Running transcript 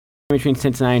between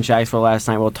Cincinnati and Jacksonville last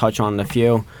night. We'll touch on a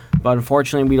few. But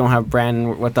unfortunately, we don't have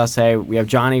Brandon with us today. We have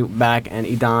Johnny back and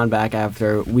Edon back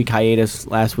after week hiatus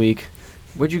last week.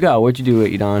 Where'd you go? What'd you do,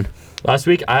 Edon? Last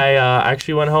week, I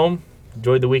actually went home.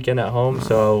 Enjoyed the weekend at home,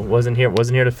 so wasn't here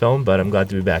to film, but I'm glad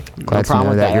to be back. Glad to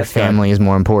know that your family is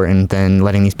more important than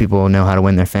letting these people know how to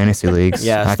win their fantasy leagues.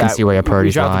 Yes, I can see where your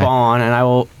priorities lie. We dropped the ball on, and I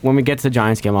will. When we get to the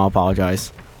Giants game, I'll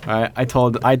apologize. All right, I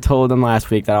told them last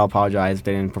week that I'll apologize if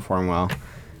they didn't perform well.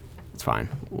 It's fine.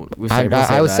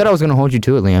 I said I was going to hold you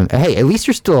to it, Liam. Hey, at least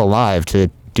you're still alive to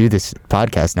do this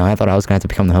podcast now. I thought I was going to have to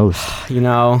become the host. You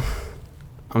know,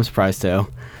 I'm surprised too.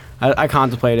 I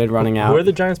contemplated running out. Who are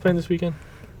the Giants playing this weekend?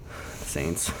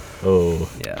 Saints.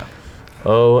 Oh. Yeah.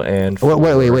 Oh, and...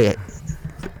 Wait.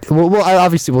 Well,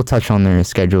 obviously we'll touch on their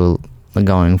schedule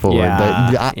going forward.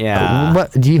 Yeah. How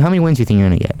many wins do you think you're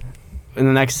going to get? In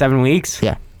the next 7 weeks?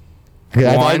 Yeah.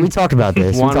 We talked about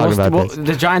this.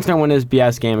 The Giants don't win this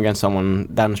BS game against someone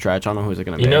down the stretch. I don't know who's it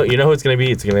going to be. You know who it's going to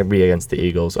be? It's going to be against the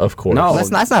Eagles, of course. No,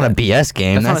 that's not a BS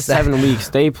game. That's not 7 weeks.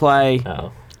 They play...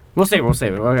 Oh. We'll save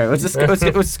it. Okay,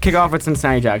 let's kick off with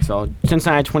Cincinnati, Jacksonville.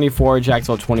 Cincinnati 24,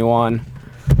 Jacksonville 21.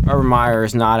 Urban Meyer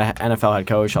is not an NFL head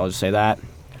coach. I'll just say that.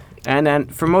 And then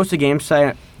for most of the games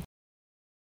today,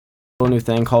 a new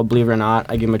thing called Believe It or Not.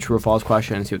 I give them a true or false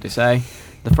question and see what they say.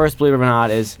 The first Believe It or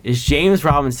Not is James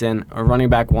Robinson a running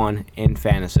back 1 in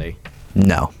fantasy?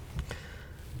 No.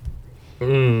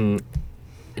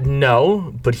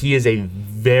 No, but he is a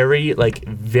very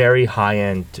high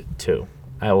end 2.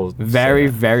 I will very,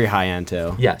 very high end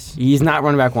too. Yes. He's not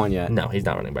running back 1 yet. No, he's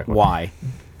not running back 1. Why?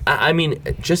 I mean,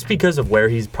 just because of where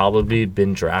he's probably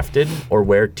been drafted or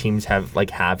where teams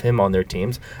have him on their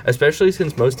teams, especially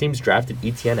since most teams drafted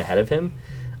Etienne ahead of him.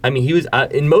 I mean, he was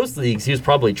in most leagues, he was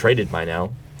probably traded by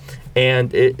now.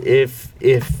 And if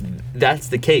that's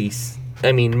the case,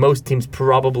 I mean, most teams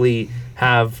probably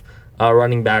have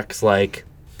running backs like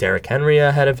Derrick Henry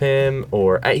ahead of him,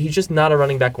 or he's just not a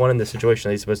running back 1 in the situation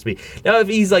that he's supposed to be. Now, if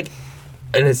he's in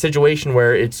a situation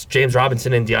where it's James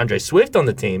Robinson and DeAndre Swift on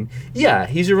the team, yeah,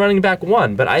 he's a running back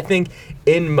 1. But I think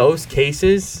in most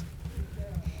cases,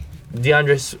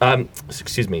 James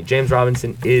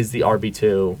Robinson is the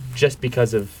RB2 just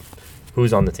because of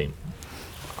who's on the team.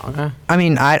 Okay. I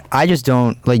mean, I just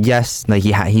don't yes,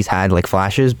 he's had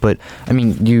flashes, but I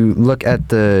mean, you look at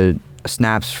the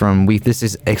snaps from week. This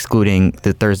is excluding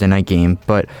the Thursday night game,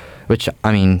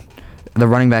 the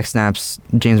running back snaps,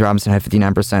 James Robinson had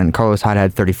 59%, Carlos Hyde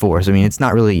had 34%. So I mean, he's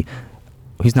not really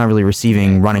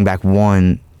receiving running back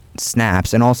 1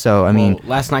 snaps, and also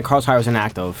last night Carlos Hyde was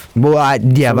inactive. Well,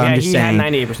 but I'm just saying he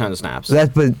had 98% of the snaps.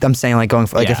 But I'm saying going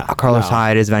for if Carlos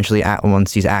Hyde is eventually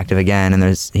once he's active again and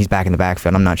he's back in the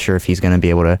backfield, I'm not sure if he's going to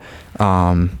be able to.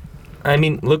 I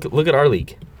mean, look at our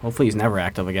league. Hopefully he's never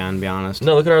active again, to be honest.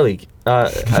 No, look at our league.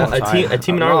 A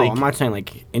team in our league. I'm not saying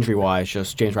injury-wise,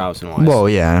 just James Robinson-wise. Well,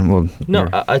 yeah. Well, no,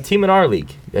 a team in our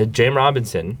league, James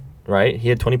Robinson, right? He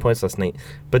had 20 points last night.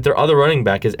 But their other running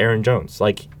back is Aaron Jones.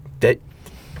 That,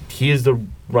 he is the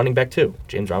running back too,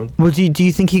 James Robinson. Well, do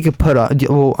you think he could put up...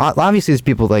 Well, obviously there's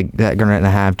people that are going to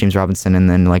have James Robinson and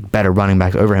then better running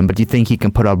backs over him, but do you think he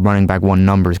can put up running back 1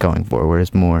 numbers going forward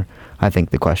is more, I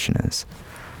think the question is.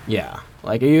 Yeah.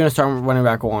 Are you going to start running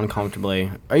back 1 comfortably?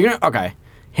 Are you going to... Okay.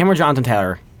 Him or Jonathan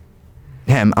Taylor?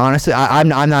 Him. Honestly, I'm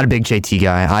not a big JT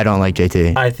guy. I don't like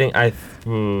JT. I think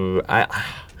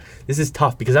this is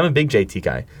tough because I'm a big JT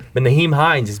guy. But Nyheim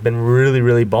Hines has been really,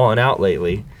 really balling out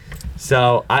lately.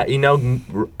 So,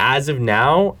 as of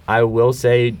now, I will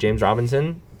say James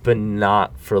Robinson, but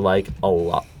not for a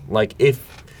lot.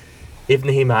 If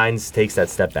Nyheim Hines takes that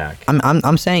step back.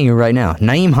 I'm saying it right now.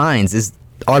 Nyheim Hines is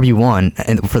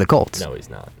RB1 for the Colts. No, he's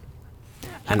not.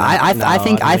 I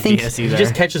think he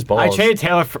just catches balls. I traded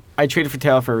for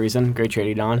Taylor for a reason. Great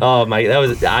trade, Don. Oh my,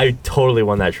 I totally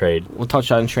won that trade. We'll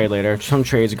touch on trade later. Some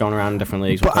trades are going around in different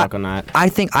leagues. We'll talk on that. I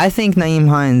think Nyheim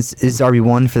Hines is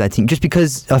RB1 for that team just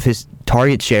because of his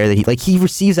target share that he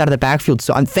receives out of the backfield.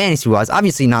 So on fantasy wise,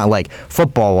 obviously not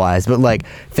football wise, but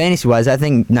fantasy wise, I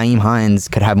think Nyheim Hines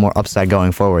could have more upside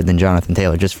going forward than Jonathan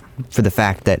Taylor just for the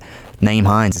fact that Nyheim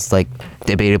Hines is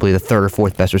debatably the 3rd or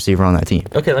 4th best receiver on that team.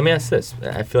 Okay, let me ask this.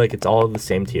 I feel like it's all the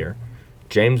same tier.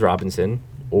 James Robinson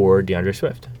or DeAndre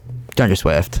Swift? DeAndre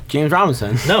Swift. James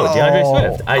Robinson. No,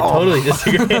 DeAndre Swift. I totally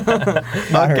disagree.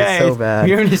 Okay, so bad.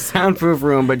 You're in a soundproof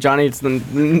room, but Johnny, it's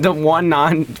the one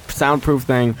non-soundproof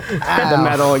thing, the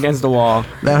metal against the wall.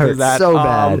 That hurts so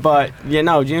bad. But,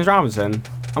 James Robinson.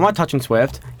 I'm not touching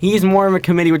Swift. He's more of a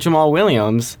committee with Jamal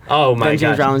Williams than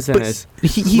James Robinson is.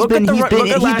 Look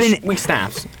at last week's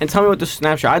snaps and tell me what the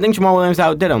snapshot. I think Jamal Williams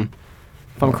outdid him.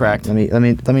 If I'm correct. Let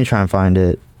me try and find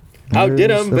it. outdid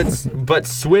him, but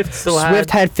Swift still Swift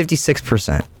had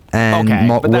 56%. And Okay,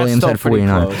 but that's Williams still had pretty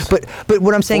 49. close. But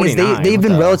what I'm saying is 49, they've what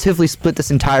been the- relatively split this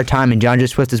entire time, and DeAndre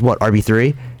Swift is what,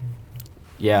 RB3?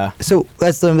 Yeah. So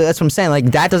that's what I'm saying. Like,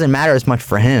 that doesn't matter as much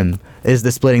for him is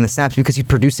the splitting the snaps because he's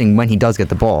producing when he does get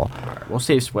the ball. We'll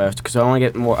save Swift because I want to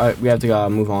get more. We have to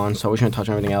move on, so we're just gonna touch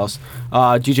on everything else.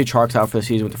 DJ Chark's out for the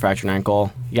season with a fractured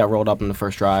ankle. He got rolled up in the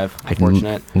first drive.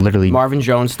 Unfortunate. Literally. Marvin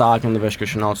Jones stock and Laviska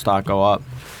Shenault stock go up.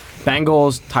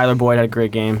 Bengals. Tyler Boyd had a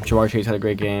great game. Jamar Chase had a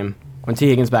great game. When T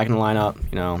Higgins back in the lineup,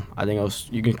 I think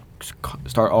you can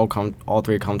start all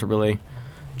three comfortably.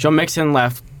 Joe Mixon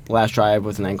left last drive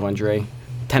with an ankle injury.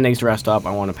 10 days to rest up. I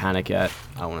don't want to panic yet.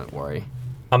 I don't want to worry.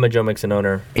 I'm a Joe Mixon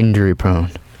owner. Injury prone.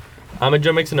 I'm a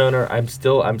Joe Mixon owner. I'm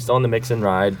still on the Mixon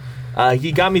ride.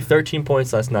 He got me 13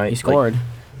 points last night. He scored.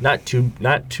 Not too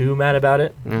mad about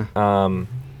it. Yeah.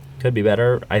 Could be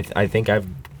better. I think I have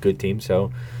good team,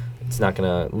 so it's not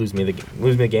gonna lose me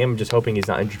the game. I'm just hoping he's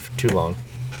not injured for too long.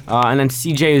 And then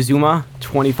CJ Uzuma,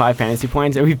 25 fantasy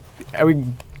points. Are we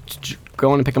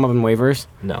going to pick him up in waivers?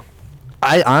 No.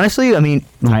 I honestly,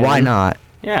 why end? not?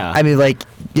 Yeah.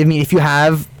 If you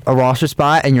have a roster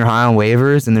spot and you're high on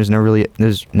waivers and there's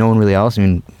no one really else,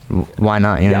 why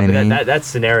not? You know what I mean? That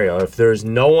scenario. If there's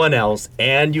no one else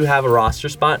and you have a roster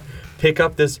spot, pick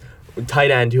up this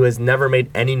tight end who has never made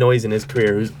any noise in his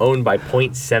career, who's owned by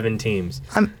 0.7 teams.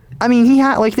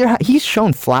 He's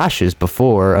shown flashes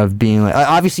before of being like.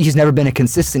 Obviously, he's never been a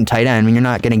consistent tight end. You're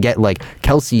not gonna get like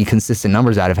Kelsey consistent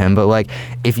numbers out of him. But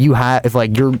if your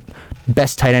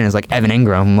best tight end is like Evan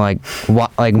Ingram,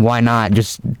 why not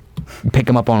just pick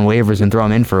him up on waivers and throw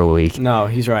him in for a week? No,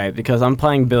 he's right, because I'm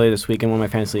playing Billy this week in one of my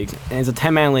fantasy leagues, and it's a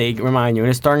 10-man league, remind you, and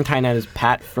his starting tight end is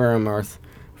Pat Freiermuth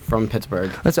from Pittsburgh.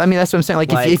 That's what I'm saying.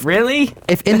 If really?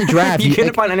 If in the draft you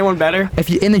couldn't find anyone better? If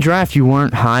in the draft you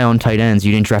weren't high on tight ends,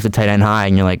 you didn't draft a tight end high,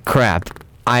 and you're like, crap,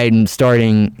 I'm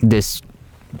starting this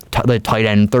the tight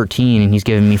end 13 and he's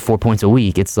giving me 4 points a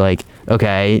week. It's like,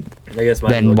 okay, I guess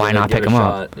then why not pick him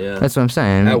up? Yeah. That's what I'm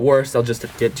saying. At worst, I'll just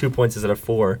get 2 points instead of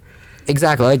 4.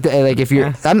 Exactly. Like if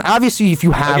you're obviously if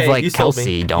you have Okay, you sold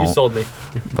Kelsey, me. don't. You sold me.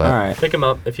 But All right. Pick him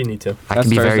up if you need to. I can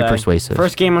be very Thursday. persuasive.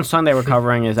 First game on Sunday we're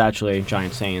covering is actually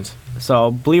Giants Saints.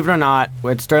 So believe it or not,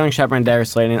 with Sterling Shepard and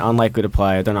Darius Slayton unlikely to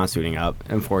play, they're not suiting up.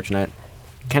 Unfortunate.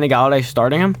 Kenny Galladay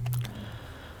starting him?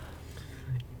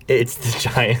 It's the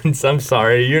Giants. I'm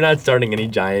sorry. You're not starting any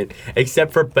Giant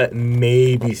except for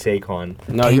maybe Saquon.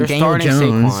 No, Hey, you're Daniel starting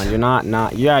Jones. Saquon. You're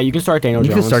not. Yeah, you can start Daniel You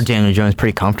Jones. can start Daniel Jones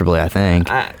pretty comfortably, I think.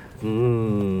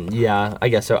 Yeah, I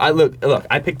guess so. Look.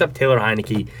 I picked up Taylor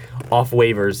Heineke off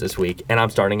waivers this week, and I'm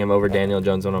starting him over Daniel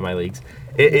Jones in one of my leagues.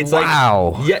 It's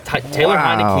Wow. like Taylor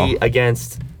Wow. Heineke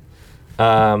against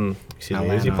excuse me,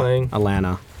 who's he playing?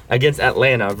 Atlanta. Against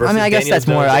Atlanta versus I guess Daniel that's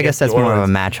more. Jones I guess against that's New more of a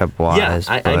Orleans. matchup wise.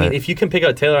 Yeah, I mean, if you can pick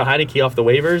out Taylor Heineke off the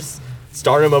waivers,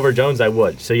 start him over Jones, I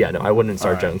would. So yeah, no, I wouldn't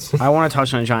start Jones. I want to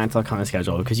touch on the Giants' upcoming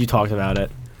schedule because you talked about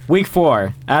it. Week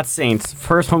 4 at Saints,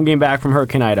 first home game back from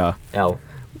Hurricane Ida.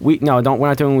 We're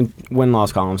not doing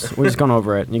win-loss columns. We're just going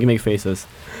over it. You can make faces.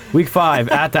 Week 5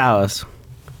 at Dallas.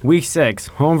 Week 6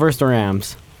 home versus the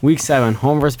Rams. Week 7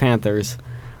 home versus Panthers.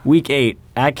 Week 8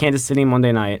 at Kansas City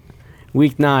Monday night.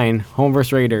 Week 9 home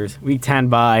versus Raiders. Week 10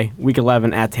 bye. Week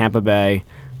 11 at Tampa Bay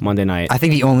Monday night. I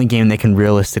think the only game they can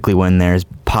realistically win there is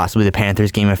possibly the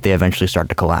Panthers game if they eventually start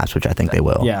to collapse, which I think they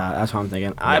will. Yeah, that's what I'm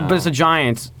thinking. But it's the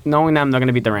Giants. Knowing them, they're going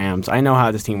to beat the Rams. I know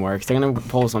how this team works. They're going to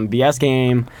pull some BS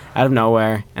game out of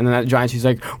nowhere, and then that Giants is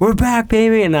like, "We're back,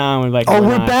 baby!" And now we're like, Oh,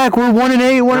 we're not. back. We're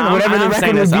 1-8. Whatever the I'm record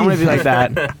saying would this. be. I'm going to be like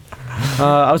that.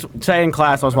 I was today in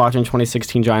class. I was watching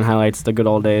 2016 Giant highlights, the good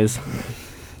old days.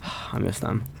 I miss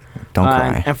them. Don't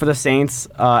cry. And for the Saints,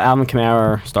 Alvin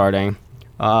Kamara starting.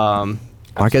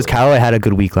 Marquez Callaway had a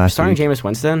good week last Starting week. Jameis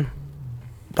Winston?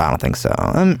 I don't think so.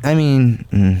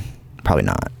 Probably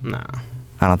not. No.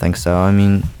 I don't think so.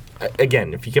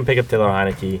 Again, if you can pick up Taylor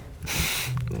Heineke,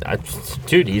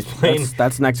 dude, he's playing.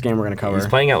 That's the next game we're going to cover. He's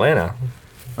playing Atlanta.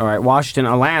 All right, Washington,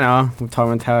 Atlanta. We're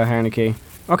talking about Taylor Heineke.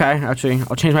 Okay, actually,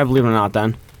 I'll change my believe it or not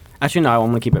then. Actually, no, I'm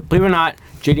going to keep it. Believe it or not,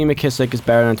 J.D. McKissick is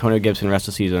better than Antonio Gibson the rest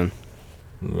of the season.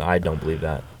 I don't believe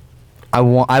that. I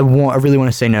really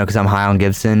want to say no because I'm high on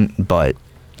Gibson, but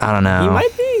I don't know. He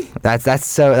might be. That's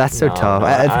so No, tough. no,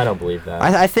 I don't believe that.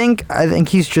 I think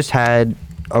he's just had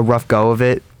a rough go of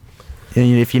it.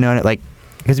 If you know it,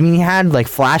 because he had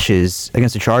flashes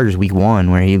against the Chargers week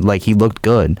 1 where he looked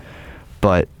good,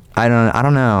 but I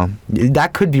don't know.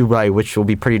 That could be right, which will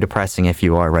be pretty depressing if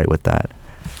you are right with that.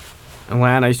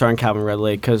 Atlanta, you're starting Calvin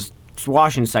Ridley because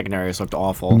Washington's secondary has looked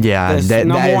awful. Yeah, This that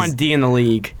number is- 1 D in the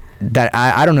league. That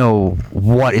I don't know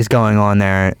what is going on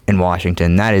there in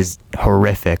Washington. That is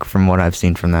horrific from what I've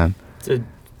seen from them. It's a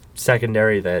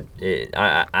secondary that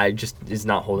I just is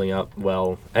not holding up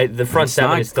well. The front It's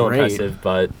seven not is still great. impressive,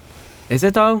 but Is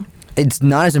it though? It's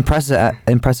not as impressive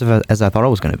as I thought it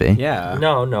was going to be. Yeah.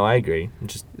 no, I agree.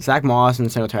 Just Zach Moss and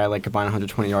Singletary had combined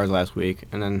 120 yards last week,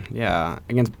 and then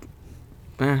against.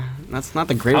 That's not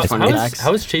the greatest running backs.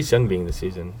 how is Chase Young being this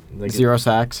season? Like, 0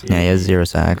 sacks. Yeah, he has 0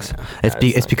 sacks.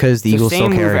 It's because the It's Eagles the stole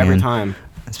same move every Kerrigan. time.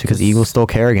 It's because the Eagles stole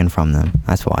Kerrigan from them.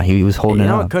 That's why he was holding You it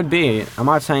know, up. it could be. I'm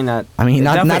not saying that. I mean, it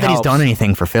not definitely that he's helps. done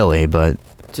anything for Philly, but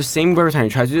Just same move every time. He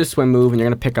tries to do a swim move, and you're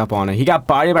gonna pick up on it. He got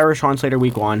bodied by Rashawn Slater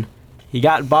week 1. He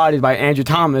got bodied by Andrew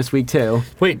Thomas week 2.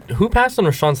 wait, who passed on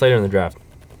Rashawn Slater in the draft?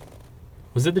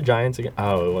 Was it the Giants again?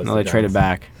 Oh, it was. No, the they traded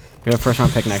Giants. back. We have a first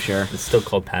round pick next year. It's still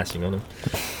called passing on him.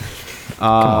 come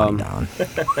on, Don.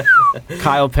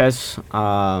 Kyle Pitts,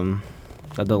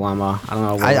 the dilemma. I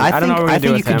don't know. I don't know what we're gonna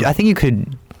do with him. I think you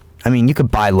could. I mean, you could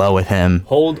buy low with him.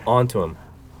 Hold on to him.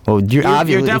 Well, You're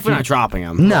obviously definitely not dropping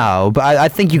him. No, but I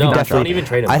think you No, could don't definitely. even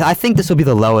trade him. I think this will be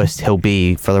the lowest he'll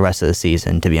be for the rest of the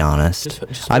season. To be honest,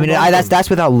 Just I mean, hold on to him. that's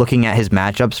without looking at his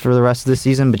matchups for the rest of the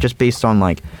season, but just based on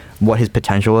what his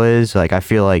potential is. I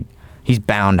feel like he's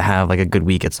bound to have a good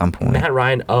week at some point. Matt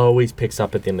Ryan always picks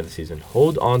up at the end of the season.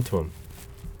 Hold on to him.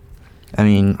 I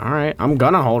mean, All right, I'm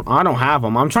gonna hold. I don't have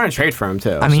him. I'm trying to trade for him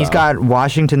too. he's got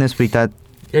Washington this week.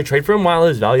 Yeah, trade for him while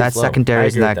his value That is low. secondary I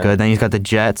is agree with that good. Then he's got the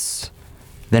Jets,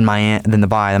 then the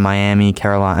bye, then Miami,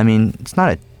 Carolina. I mean,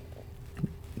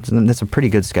 that's a pretty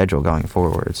good schedule going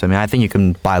forward. So I mean, I think you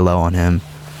can buy low on him.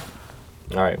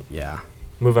 All right, Yeah.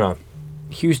 moving on.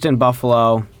 Houston,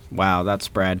 Buffalo. Wow, that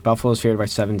spread. Buffalo's favored by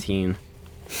 17.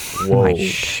 Whoa.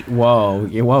 Whoa.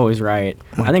 Yeah, whoa is right.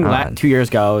 Oh my I think God. 2 years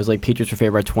ago, it was Patriots were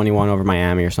favored by 21 over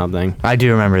Miami or something. I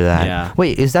do remember that. Yeah.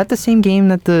 Wait, is that the same game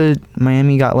that the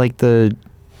Miami got the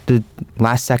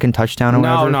last second touchdown or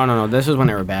No, whatever? no. This was when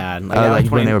they were bad. Oh, that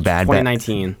was when they were bad, bad.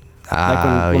 2019. When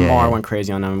Yeah, Lamar yeah. went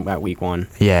crazy on them at week 1.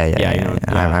 Yeah, Yeah, yeah. you know,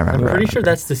 I yeah. remember. I'm pretty I sure remember.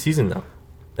 that's the season though.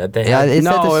 That they Yeah, had. is that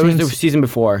No, the it was same the season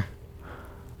before.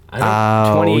 I don't,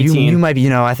 Oh, 2018. you might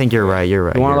be. I think you're right. You're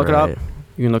right. You want to you're look right. it up?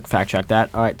 You can fact check that.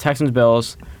 All right, Texans,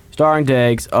 Bills. Starring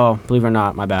Diggs. Oh, believe it or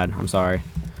not, my bad. I'm sorry.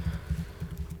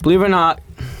 Believe it or not,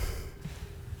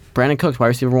 Brandon Cooks, wide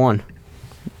receiver 1.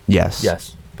 Yes.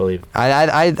 yes, believe.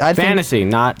 I think. Fantasy,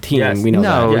 not team. Yes. We know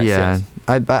No, that. Yes,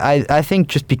 yeah. yes. I think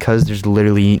just because there's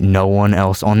literally no one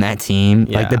else on that team,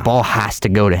 the Yeah. ball has to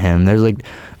go to him. There's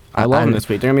I love him this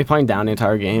week. They're going to be playing down the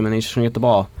entire game, and he's just going to get the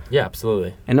ball. Yeah,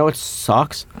 absolutely. And know what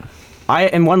sucks?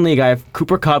 In one league, I have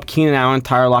Cooper Kupp, Keenan Allen,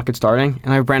 Tyler Lockett starting,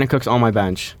 and I have Brandon Cooks on my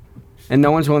bench. And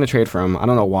no one's willing to trade for him. I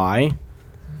don't know why.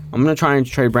 I'm going to try and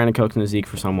trade Brandon Cooks and Zeke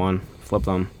for someone. Flip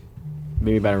them.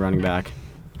 Maybe better running back.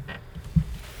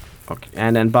 Okay.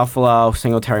 And then Buffalo,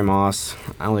 Singletary, Moss.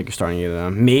 I don't think you're starting either of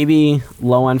them. Maybe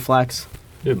low-end flex.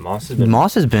 Dude, Moss has been.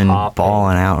 Moss has been popping.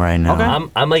 balling out right now. Okay.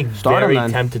 I'm Start him very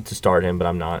then. tempted to start him, but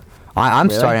I'm not. I'm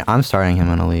Really? starting him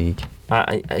in a league.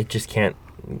 I just can't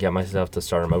get myself to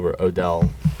start him over Odell.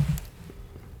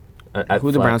 At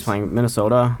Who the flex. Browns playing?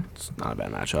 Minnesota? It's not a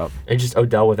bad matchup. It's just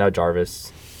Odell without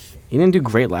Jarvis. He didn't do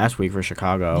great last week for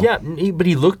Chicago. Yeah, but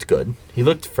he looked good. He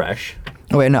looked fresh.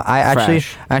 Oh, wait, no. I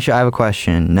Fresh. actually I have a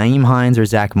question. Naeem Hines or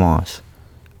Zach Moss?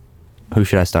 Who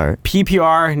should I start?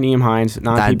 PPR, Neem Hines.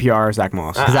 Non-PPR, Zach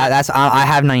Moss. 'Cause I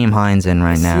have Naeem Hines in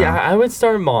right now. Yeah, I would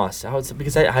start Moss.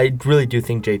 Because I really do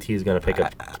think JT is gonna pick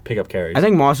up carries. I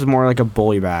think Moss is more like a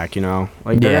bully back, you know?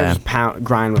 Like, they're Yeah. gonna just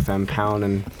grind with him, pound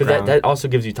and But ground. that also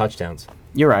gives you touchdowns.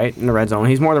 You're right, in the red zone.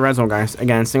 He's more the red zone guy.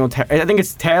 Again, I think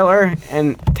it's Taylor,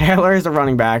 and Taylor is the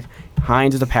running back.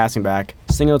 Hines is the passing back.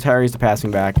 Singletary is the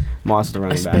passing back. Moss is the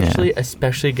running back.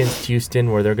 Especially against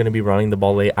Houston, where they're going to be running the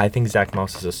ball late. I think Zach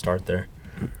Moss is a start there.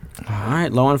 All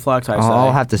right, low and flex, I say.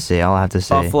 I'll have to see.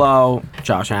 Buffalo,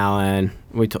 Josh Allen,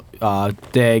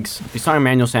 Diggs. You saw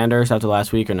Emmanuel Sanders after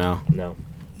last week or no? No.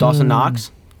 Dawson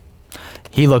Knox?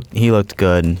 He looked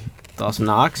good. Dawson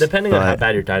Knox? Depending on how But-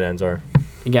 bad your tight ends are.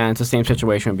 Again, it's the same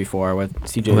situation before with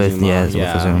CJ With- Zuma. yeah,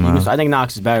 with Zuma. I think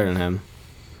Knox is better than him.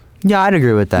 Yeah, I'd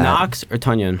agree with that. Knox or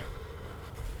Tunyon?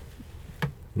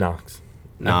 Knox.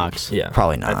 Knox. Yeah.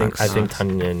 Probably I think Knox.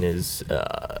 Tunyon is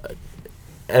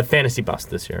a fantasy bust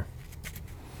this year.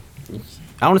 I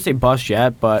don't want to say bust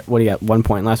yet, but what do you got? 1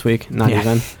 point last week? Not Yeah.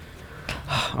 even?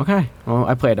 Okay. Well,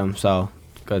 I played him, so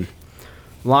good.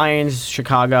 Lions,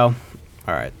 Chicago.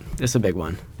 All right. This is a big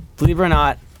one. Believe it or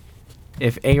not,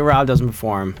 if A-Rob doesn't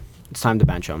perform, it's time to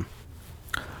bench him.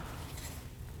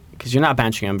 Because you're not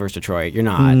benching him versus Detroit. You're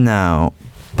not. No,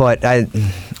 but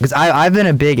I've been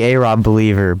a big A-Rob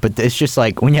believer, but it's just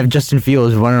like when you have Justin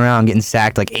Fields running around getting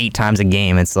sacked like 8 times a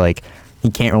game, it's like he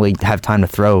can't really have time to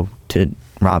throw to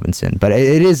Robinson. But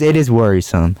it is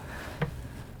worrisome.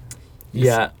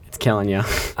 Yeah, It's killing you.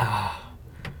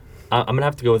 I'm gonna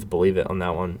have to go with believe it on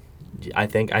that one. I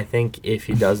think if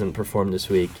he doesn't perform this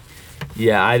week,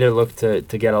 yeah, either look to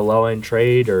get a low end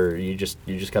trade or you just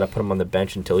gotta put him on the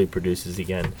bench until he produces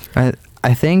again.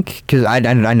 I think because I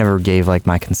never gave like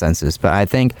my consensus, but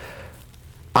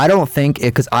I don't think it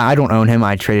because I don't own him.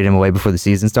 I traded him away before the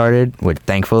season started, which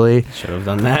thankfully. Should have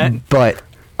done that. But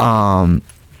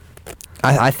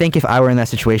I think if I were in that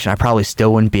situation, I probably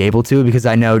still wouldn't be able to because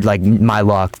I know like my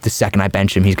luck. The second I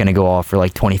bench him, he's gonna go off for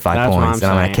like 25 That's what points,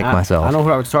 and I'm gonna kick myself. I know who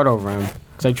I would start over him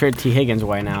because I traded T. Higgins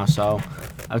away now. So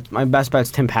my best bet's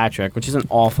Tim Patrick, which isn't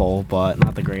awful, but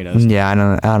not the greatest. Yeah, I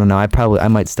don't know. I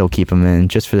might still keep him in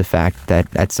just for the fact that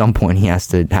at some point he has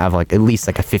to have like at least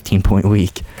like a 15-point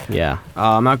week. Yeah.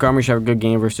 Montgomery should have a good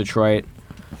game versus Detroit.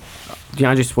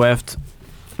 DeAndre Swift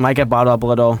might get bottled up a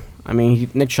little. I mean,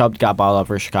 Nick Chubb got bottled up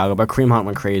for Chicago, but Kareem Hunt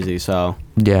went crazy, so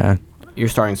Yeah. you're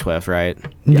starting Swift, right?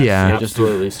 Yeah. just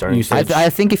Absolutely starting. usage I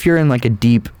think if you're in like a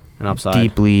deep and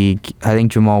upside. league, I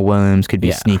think Jamal Williams could be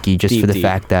Yeah, sneaky just deep, for the deep.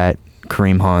 fact that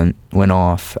Kareem Hunt went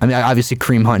off. I mean, obviously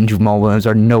Kareem Hunt and Jamal Williams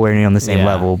are nowhere near on the same Yeah.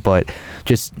 level, but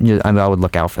I would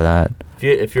look out for that.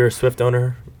 If you're a Swift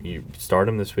owner, you start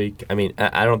him this week. I mean,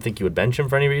 I don't think you would bench him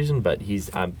for any reason, but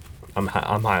I'm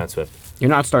high on Swift.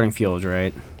 You're not starting Fields,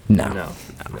 right? No.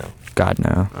 God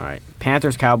no. All right.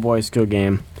 Panthers, Cowboys, good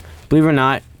game. Believe it or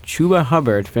not, Chuba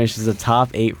Hubbard finishes the top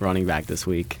 8 running back this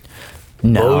week.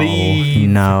 No. Believe.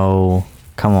 No.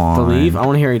 Come on. Believe? I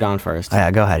want to hear you down first. Yeah,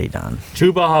 go ahead, Edon.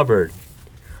 Chuba Hubbard.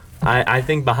 I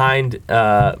think behind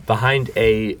a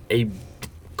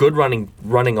good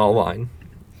running O line.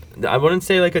 I wouldn't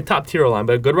say like a top tier O line,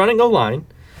 but a good running O line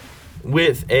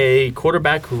with a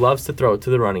quarterback who loves to throw to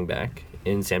the running back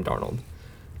in Sam Darnold.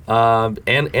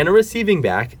 And a receiving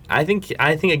back. I think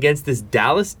against this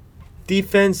Dallas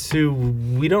defense, who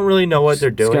we don't really know what they're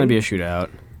doing. It's going to be a shootout.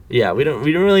 Yeah, we don't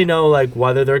really know like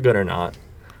whether they're good or not.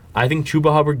 I think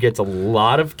Chuba Hubbard gets a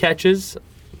lot of catches,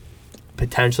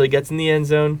 potentially gets in the end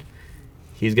zone.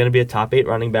 He's going to be a top 8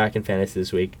 running back in fantasy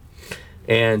this week.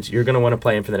 And you're going to want to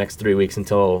play him for the next 3 weeks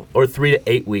 3 to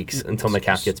 8 weeks until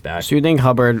McCaff gets back. So you think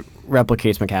Hubbard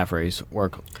replicates McCaffrey's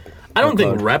work? I don't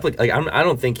think workload? I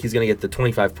don't think he's going to get the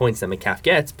 25 points that McCaff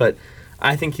gets, but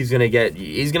I think he's going to get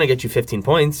you 15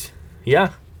 points.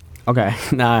 Yeah. Okay.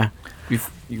 Nah. You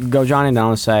go Johnny and then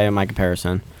I'll say my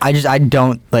comparison. I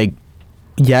don't like.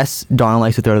 Yes, Darnold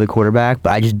likes to throw to the quarterback,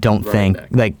 but I just don't Running think back.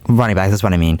 like running back. That's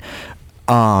what I mean.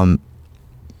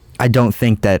 I don't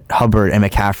think that Hubbard and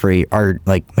McCaffrey are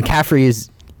like McCaffrey is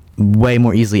way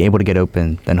more easily able to get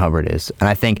open than Hubbard is, and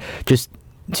I think just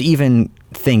to even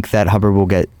think that Hubbard will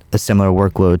get a similar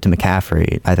workload to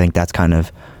McCaffrey, I think that's kind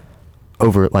of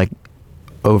over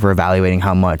evaluating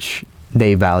how much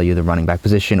they value the running back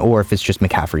position, or if it's just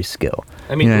McCaffrey's skill.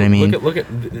 I mean, you know what I mean? Look at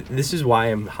this is why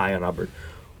I'm high on Hubbard.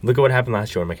 Look at what happened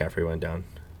last year when McCaffrey went down.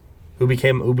 Who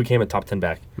became a top 10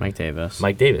 back? Mike Davis.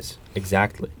 Mike Davis.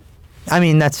 Exactly. I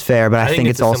mean, that's fair, but I think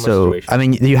it's it's a similar also. situation. I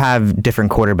mean, you have different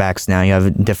quarterbacks now. You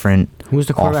have different. Who was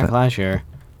the quarterback Offense. last year?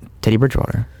 Teddy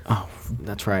Bridgewater. Oh,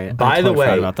 that's right. By I the totally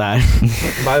forgot way- about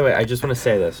that. By the way, I just want to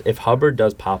say this. If Hubbard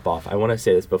does pop off, I want to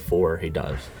say this before he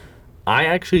does. I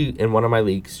actually, in one of my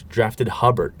leagues, drafted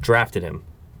him.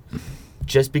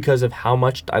 Just because of how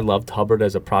much I loved Hubbard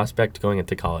as a prospect going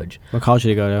into college. What college did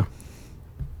he go to?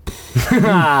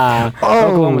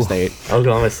 Oklahoma State.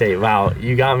 Oklahoma State. Wow,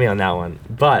 you got me on that one.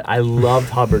 But I loved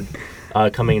Hubbard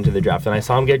coming into the draft. And I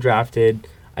saw him get drafted.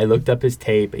 I looked up his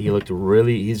tape. He's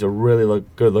a really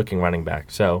good looking running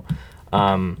back. So,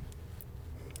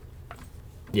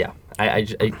 yeah,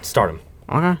 I start him.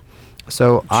 Okay.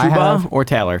 So I have Chuba or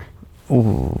Taylor?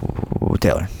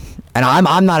 Taylor, and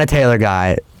I'm not a Taylor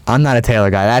guy.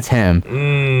 That's him.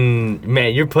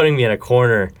 Man, you're putting me in a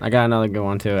corner. I got another good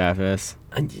one too after this.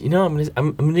 You know,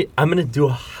 I'm gonna do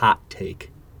a hot take.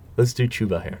 Let's do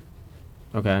Chuba here.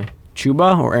 Okay.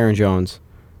 Chuba or Aaron Jones?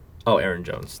 Oh, Aaron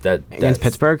Jones. Against That's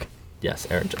Pittsburgh? Yes,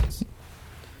 Aaron Jones.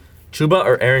 Chuba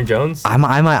or Aaron Jones? I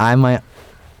might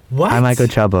What? I might go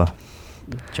Chuba.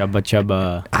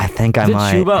 Chuba. I think I Is it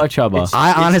might. Chuba or Chuba? It's-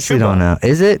 I honestly don't know.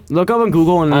 Is it? Look up on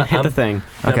Google and hit I'm- the thing.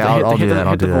 Okay, Hit I'll the- do that.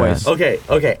 I'll hit the do that. voice.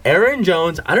 Okay. Aaron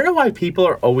Jones. I don't know why people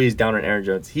are always down on Aaron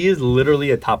Jones. He is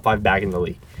literally a top 5 back in the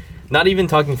league. Not even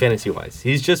talking fantasy wise.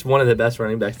 He's just one of the best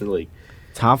running backs in the league.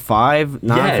 Top 5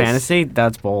 non-fantasy? Yes.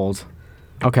 That's bold.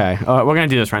 Okay. We're going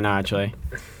to do this right now, actually.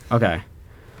 Okay.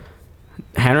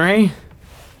 Henry,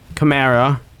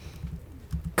 Kamara,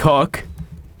 Cook,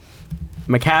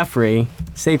 McCaffrey,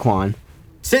 Saquon.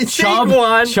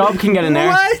 Saquon. Chubb can get in there.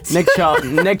 What? Nick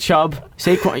Chubb.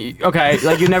 Saquon. Okay,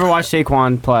 like you've never watched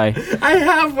Saquon play. I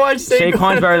have watched Saquon.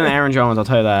 Saquon's better than Aaron Jones, I'll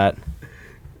tell you that.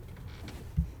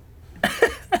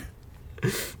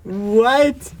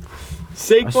 What?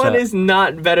 Saquon is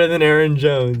not better than Aaron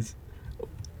Jones.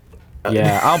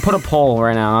 Yeah, I'll put a poll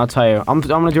right now. I'll tell you. I'm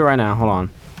gonna do it right now. Hold on.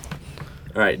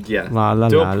 All right, yeah. La la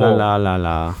Do a la la poll. la la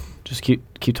la. Just keep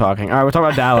talking. All right, we're talking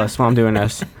about Dallas while I'm doing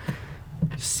this.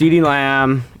 CeeDee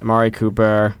Lamb, Amari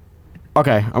Cooper.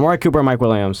 Okay, Amari Cooper and Mike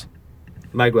Williams.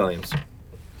 Mike Williams.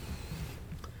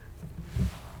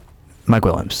 Mike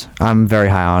Williams. I'm very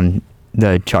high on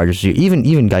the Chargers. Even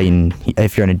Guyton,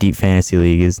 if you're in a deep fantasy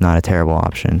league, is not a terrible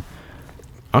option.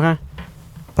 Okay.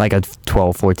 Like a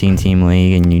 12, 14 team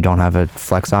league, and you don't have a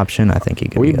flex option, I think he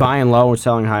could. Were you be good. buying low or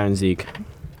selling high on Zeke?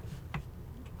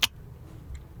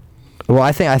 Well,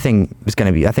 I think it's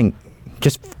gonna be. I think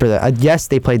just for the yes,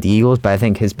 they played the Eagles, but I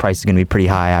think his price is gonna be pretty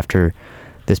high after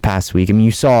this past week. I mean,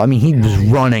 you saw. I mean, he was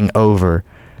running over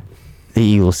the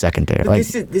Eagles secondary. But Like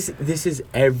this is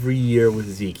every year with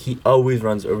Zeke. He always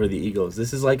runs over the Eagles.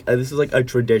 This is like a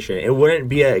tradition. It wouldn't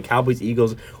be a Cowboys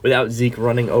Eagles without Zeke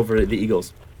running over the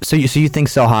Eagles. so you think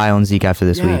sell high on Zeke after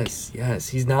this week? Yes,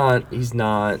 he's not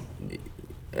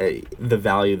the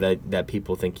value that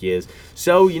people think he is.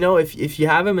 So if you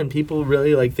have him and people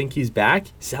really like think he's back,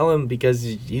 sell him because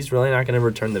he's really not going to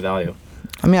return the value.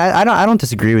 I mean, I don't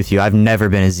disagree with you. I've never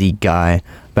been a Zeke guy,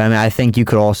 but I mean, I think you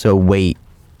could also wait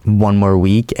one more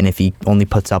week, and if he only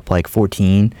puts up like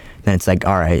 14, then it's like,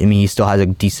 all right. I mean, he still has a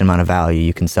decent amount of value.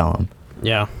 You can sell him.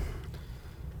 Yeah.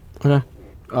 Okay.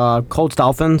 Colts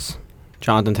Dolphins.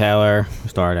 Jonathan Taylor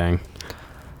starting.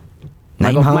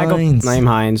 Naeem Hines. Naeem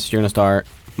Hines. You're gonna start.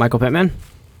 Michael Pittman.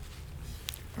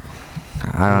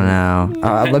 I don't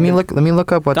know. Let me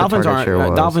look up what Dolphins the target share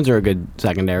was. Dolphins are a good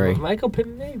secondary. Michael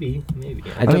Pittman, maybe.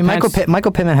 I mean, Michael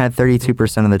Pittman had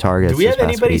 32% of the targets. Do we this have past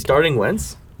anybody week. starting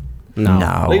Wentz? No.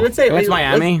 No. Like, let's say Against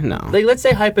Miami? let's- No. Like, let's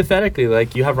say hypothetically,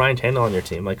 like you have Ryan Tannehill on your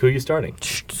team. Like, who are you starting?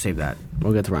 Shh, save that.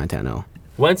 We'll get to Ryan Tannehill.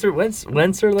 Wentz or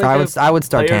like I would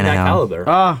start player of that Tannehill. caliber.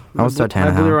 I would start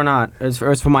Tannehill. Believe it or not, it's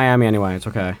for Miami anyway. It's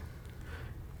okay.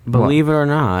 Believe it or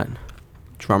not,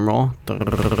 drum roll.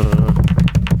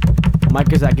 Mike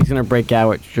Gesicki's gonna break out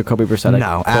with Jacoby Brissett.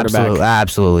 No, quarterback.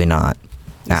 absolutely not.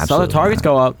 So Absolutely the targets not.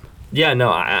 go up. Yeah, no,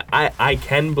 I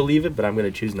can believe it, but I'm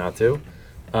gonna choose not to.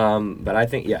 But I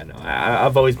think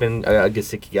I've always been a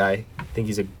Gesicki guy. I think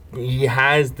he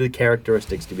has the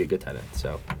characteristics to be a good tight end.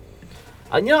 So,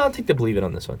 I'll take the believe it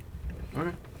on this one.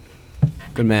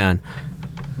 Good man.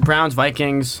 Browns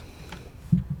Vikings.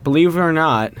 Believe it or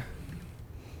not,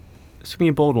 this could be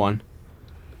a bold one.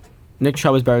 Nick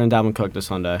Chubb is better than Dalvin Cook this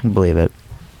Sunday. Believe it.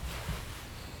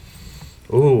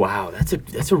 Oh wow, that's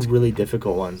a really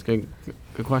difficult one. Good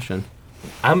question.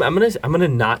 I'm gonna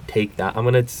not take that. I'm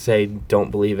gonna say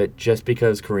don't believe it just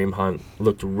because Kareem Hunt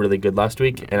looked really good last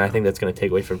week, and I think that's gonna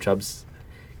take away from Chubb's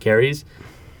carries.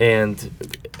 And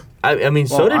I mean,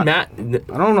 so did Matt. I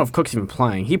don't know if Cook's even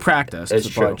playing. He practiced. That's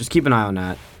but true. Just keep an eye on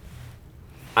that.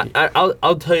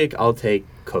 I'll take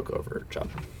Cook over Chubb.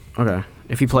 Okay.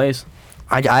 If he plays.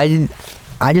 I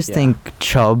just Yeah. think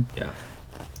Chubb Yeah.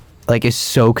 like is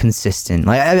so consistent.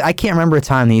 Like I can't remember a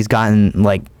time that he's gotten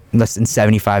like less than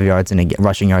 75 yards in a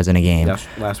rushing yards in a game. That's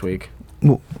last week.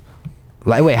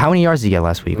 Like, wait, how many yards did he get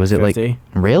last week? Was it like 50.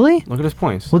 really? Look at his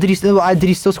points. Well, did he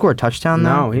still score a touchdown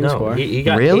though? No, he didn't score. He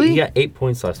got Really? he got 8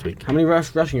 points last week. How many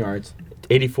rushing yards?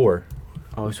 84.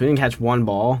 Oh, so he didn't catch one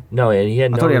ball. No, and he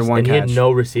had I no. thought he had one and he had catch.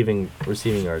 no receiving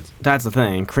yards. That's the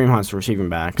thing. Kareem Hunt's the receiving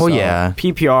back. Well, so yeah.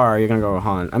 PPR, you're gonna go with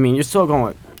Hunt. I mean, you're still going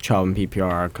with Chubb and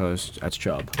PPR because that's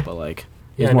Chubb, but like,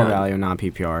 there's Yeah, more no. value in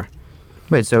non-PPR.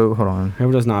 Wait, so hold on.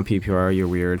 Whoever does non-PPR, you're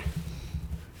weird.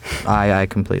 I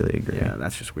completely agree. Yeah,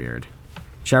 that's just weird.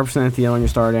 Jefferson and Thielen, you're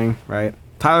starting, right?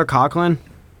 Tyler Conklin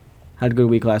had a good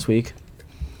week last week.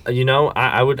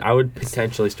 I would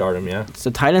potentially start him. Yeah. It's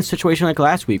a tight end situation like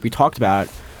last week. We talked about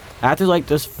it. After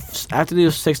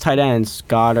these 6 tight ends,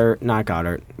 Goddard's not part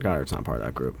of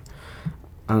that group.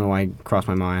 I don't know why it crossed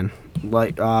my mind.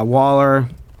 Like Waller,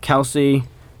 Kelsey,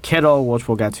 Kittle, which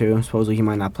we'll get to. Supposedly he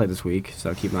might not play this week,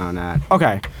 so keep an eye on that.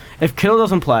 Okay, if Kittle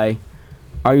doesn't play,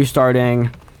 are you starting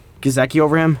Gesicki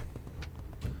over him?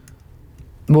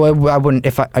 Well, I wouldn't.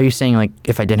 Are you saying like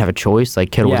if I didn't have a choice,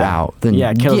 like Kittle was Yeah. out? Then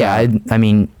Yeah, Kittle's yeah. out. I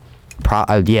mean,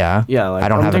 yeah. Yeah, like I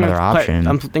don't I'm have thinking another of option.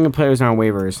 I'm thinking players on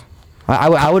waivers. I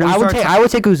would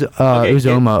take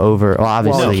Uzoma over. Well,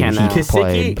 obviously can't he now.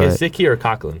 played, but Gesicki or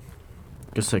Conklin?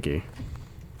 Gesicki.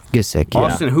 Gesicki. Yeah.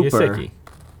 Austin Hooper. Gesicki.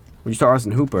 Would you start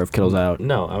Austin Hooper if Kittle's out?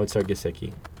 No, I would start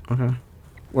Gesicki. Okay.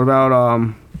 What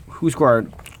about who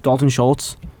scored? Dalton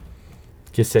Schultz.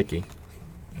 Gesicki.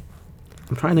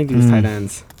 I'm trying to think of these tight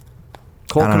ends.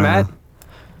 Cole I don't Kmet. know.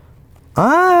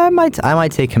 I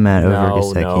might take him over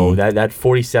Gesicki. No, that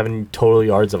 47 total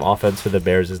yards of offense for the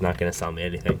Bears is not going to sell me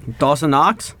anything. Dawson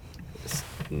Knox.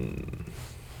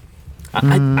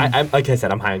 like I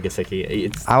said, I'm high on Gesicki.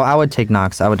 It's I would take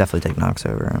Knox. I would definitely take Knox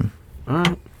over him. All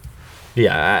right.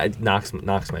 yeah, Knox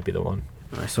might be the one.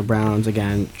 All right, so Browns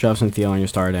again. Justin Thielen, you're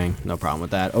starting. No problem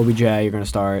with that. OBJ, you're going to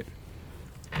start.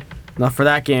 Now for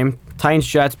that game, Titans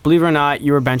Jets. Believe it or not,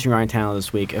 you were benching Ryan Tannehill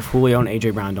this week. If Julio and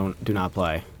AJ Brown do not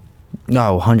play,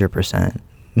 No, 100%.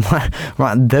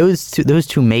 those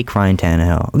two make Ryan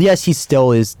Tannehill. Yes, he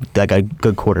still is like a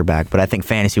good quarterback, but I think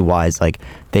fantasy wise, like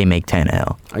they make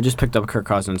Tannehill. I just picked up Kirk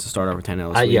Cousins to start over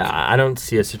Tannehill this week. Yeah, I don't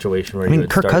see a situation where I mean,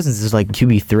 Kirk Cousins is like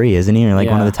QB3, isn't he? Or like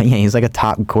one of the he's like a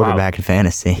top quarterback in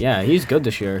fantasy. Yeah, he's good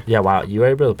this year. Yeah, wow, you were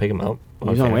able to pick him up.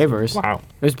 He's on waivers. Wow.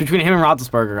 It was between him and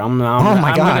Roethlisberger. I'm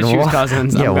God! going to choose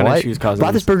Cousins. Yeah, I'm going what? to choose Cousins.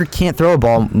 Roethlisberger can't throw a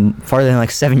ball farther than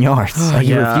like 7 yards. Like,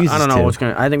 he refuses I don't know to. what's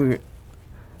going to... I think...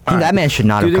 That man should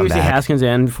not Do have you come think we see back. Haskins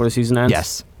in before the season ends?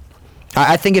 Yes.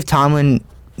 I think if Tomlin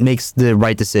makes the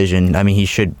right decision, I mean, he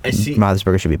should...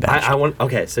 Roethlisberger should be benched.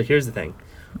 Okay, so here's the thing.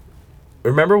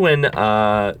 Remember when...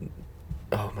 oh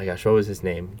my gosh, what was his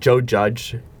name? Joe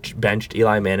Judge benched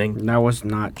Eli Manning? That was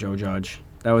not Joe Judge.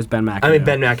 That was Ben McAdoo. I mean,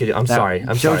 Ben McAdoo. I'm sorry.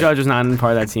 Joe Judge was not in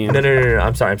part of that team. No.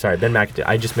 I'm sorry. Ben McAdoo.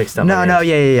 I just mixed up. No,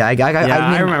 yeah. I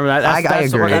remember that. I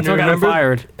agree. That's what got him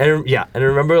fired. And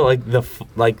remember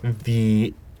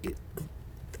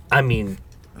I mean,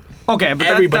 okay, but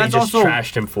everybody that's just also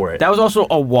trashed him for it. That was also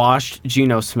a washed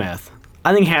Geno Smith.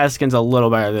 I think Haskins a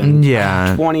little better than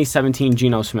 2017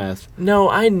 Geno Smith. No,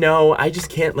 I know. I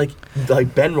just can't like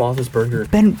Ben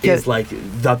Roethlisberger is like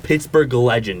the Pittsburgh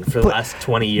legend for the last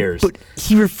 20 years. But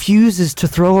he refuses to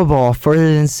throw a ball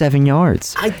further than 7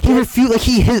 yards.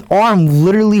 His arm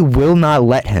literally will not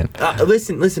let him.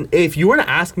 Listen. If you were to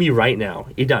ask me right now,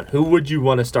 Idan, who would you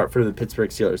want to start for the Pittsburgh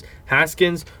Steelers?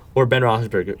 Haskins or Ben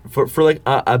Roethlisberger for like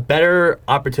a better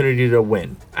opportunity to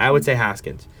win? I would say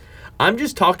Haskins. I'm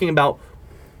just talking about.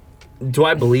 Do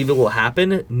I believe it will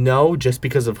happen? No, just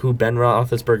because of who Ben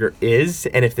Roethlisberger is,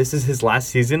 and if this is his last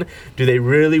season, do they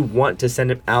really want to send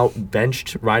him out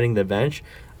benched, riding the bench?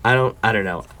 I don't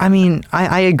know. I mean,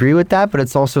 I agree with that, but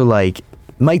it's also like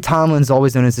Mike Tomlin's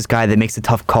always known as this guy that makes a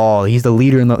tough call. He's a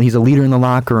leader in the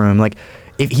locker room. Like,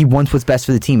 if he wants what's best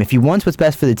for the team, and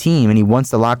he wants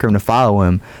the locker room to follow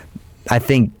him, I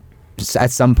think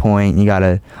at some point you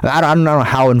gotta. I don't know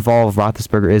how involved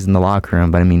Roethlisberger is in the locker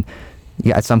room, but I mean.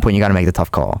 Yeah, at some point you got to make the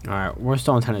tough call. All right, we're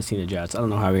still in Tennessee, the Jets. I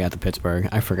don't know how we got to Pittsburgh.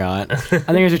 I forgot. I think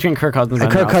it was between Kirk Cousins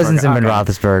and Ben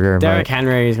Roethlisberger. Derrick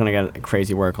Henry is going to get a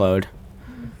crazy workload.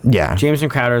 Yeah. Jameson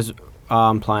Crowder's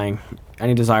playing.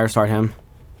 Any desire to start him?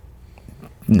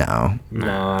 No.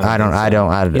 I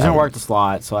don't. He's going to work the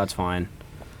slot, so that's fine.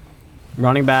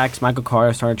 Running backs, Michael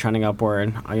Carter started trending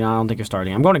upward. I don't think you're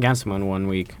starting. I'm going against him in 1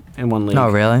 week, in one league.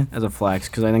 Oh, really? As a flex,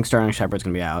 because I think Sterling Shepard's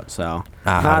going to be out, so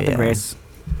not the greatest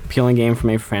appealing game for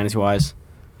me for fantasy-wise.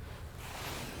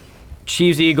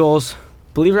 Chiefs, Eagles.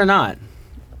 Believe it or not,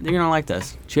 you're going to like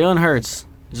this. Jalen Hurts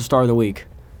is the star of the week.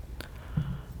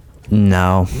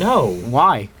 No.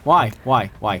 Why? I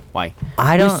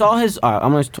don't. You saw his...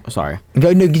 sorry.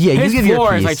 His his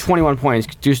floor is like 21 points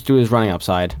just due to his running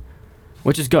upside,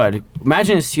 which is good.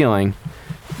 Imagine his ceiling.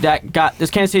 This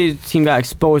Kansas City team got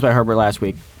exposed by Herbert last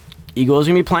week. Eagles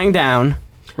are going to be playing down,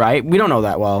 right? We don't know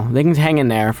that well. They can hang in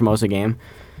there for most of the game.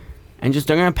 And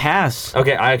they're going to pass.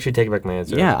 Okay, I actually take back my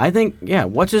answer. Yeah, I think,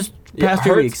 what's his past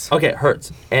 2 weeks? Okay,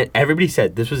 Hurts. And everybody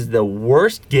said this was the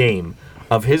worst game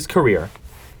of his career.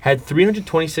 Had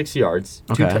 326 yards,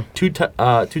 two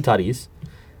tutties,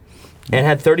 and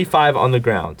had 35 on the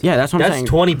ground. Yeah, that's what I'm saying.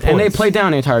 That's 20 points. And they played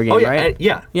down the entire game, right?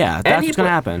 Yeah, that's what's going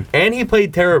to happen. And he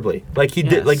played terribly. Like, he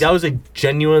did. Like, that was a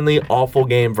genuinely awful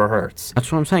game for Hurts.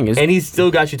 That's what I'm saying. And he still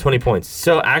got you 20 points.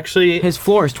 So, actually... His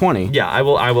floor is 20. Yeah, I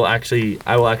will actually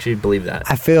believe that.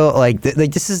 I feel like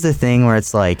this is the thing where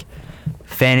it's like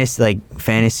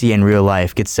fantasy and real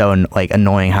life gets so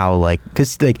annoying how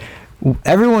because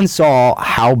everyone saw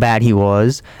how bad he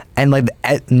was, and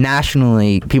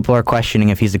nationally people are questioning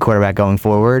if he's the quarterback going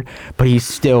forward, but he's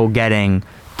still getting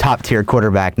top tier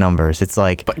quarterback numbers. It's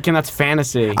like, but again, that's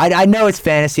fantasy. I know it's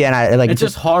fantasy, and it's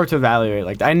just hard to evaluate.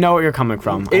 Like, I know where you're coming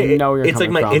from. It's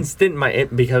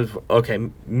like because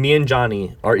me and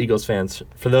Johnny are Eagles fans.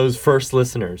 For those first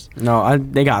listeners, no,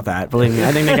 they got that. Believe me,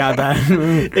 I think they got that.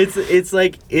 it's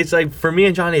like for me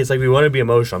and Johnny, it's like we want to be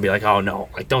emotional and be like, oh no,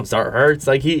 like don't start Hurts.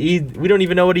 Like we don't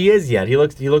even know what he is yet. He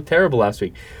looked terrible last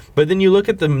week. But then you look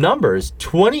at the numbers: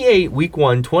 28 week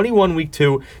 1, 21 week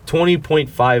 2,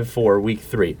 20.54 week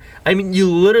 3. I mean, you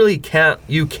literally can't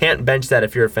bench that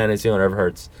if you're a fantasy owner of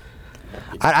Hurts.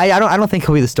 I don't think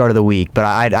he'll be the start of the week, but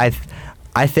I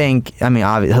think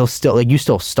obviously he'll still you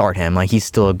still start him. Like, he's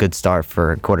still a good start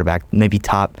for a quarterback, maybe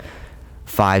top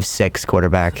 5-6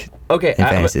 quarterback. Okay, in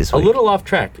fantasy this a week. little off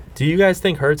track. Do you guys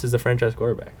think Hurts is the franchise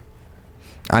quarterback?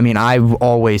 I mean, I've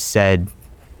always said,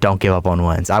 don't give up on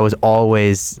Wentz. I was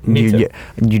always Me too.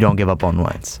 you don't give up on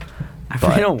Wentz. I But-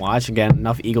 really don't watch again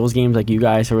enough Eagles games like you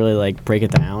guys to really like break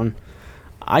it down.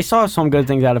 I saw some good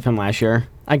things out of him last year.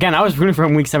 Again, I was rooting for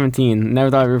him week 17. Never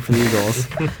thought I'd root for the Eagles.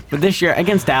 But this year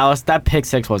against Dallas, that pick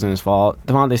six wasn't his fault.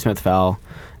 Devontae Smith fell.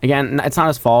 Again, it's not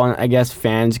his fault. And I guess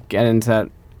fans get into that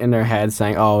in their head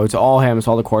saying, "Oh, it's all him. It's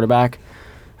all the quarterback."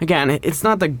 Again, it's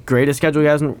not the greatest schedule he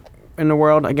has in the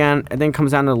world. Again, I think it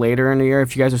comes down to later in the year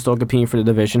if you guys are still competing for the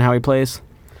division, how he plays.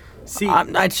 See,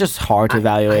 It's just hard to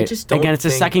evaluate. I just don't Again, it's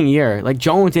his think- second year. Like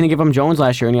Jones didn't give him Jones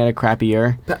last year, and he had a crappy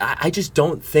year. but I just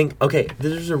don't think. Okay,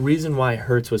 there's a reason why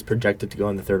Hurts was projected to go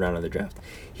in the third round of the draft.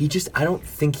 I don't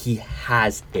think he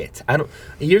has it.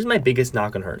 Here's my biggest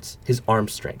knock on Hurts: his arm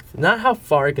strength. Not how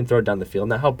far he can throw it down the field,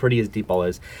 not how pretty his deep ball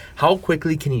is. How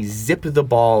quickly can he zip the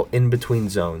ball in between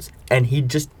zones? And he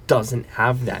just doesn't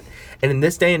have that. And in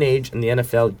this day and age in the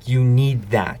NFL, you need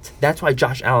that. That's why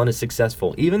Josh Allen is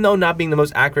successful. Even though not being the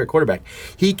most accurate quarterback,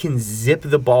 he can zip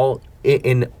the ball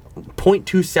in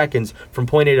 0.2 seconds from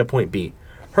point A to point B.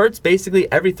 Hurts,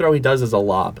 basically every throw he does is a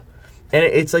lob. And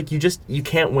it's like you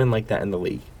can't win like that in the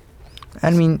league. I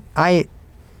mean, I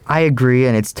agree,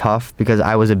 and it's tough because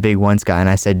I was a big Wentz guy, and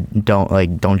I said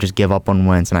don't just give up on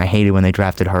Wentz, and I hated when they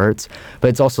drafted Hurts. But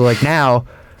it's also like now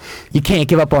you can't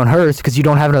give up on Hurts because you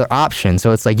don't have another option.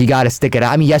 So it's like you got to stick it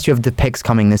out. I mean, yes, you have the picks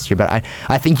coming this year, but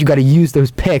I think you got to use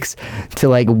those picks to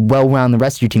like well round the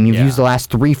rest of your team. You've Yeah. used the last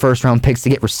 3 first-round picks to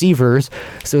get receivers,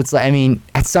 so it's like, I mean,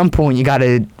 at some point you got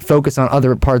to focus on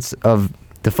other parts of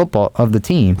the football of the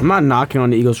team. I'm not knocking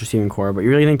on the Eagles receiving core, but you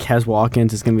really think Kez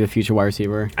Watkins is going to be the future wide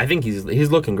receiver? I think he's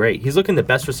looking great. He's looking the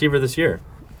best receiver this year.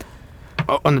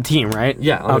 Oh, on the team, right?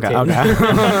 Yeah, on the Okay, team.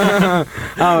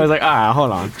 okay. I was like, all right, hold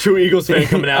on. True Eagles fan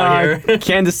coming out here.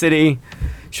 Kansas City.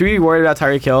 Should we be worried about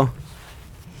Tyreek Hill?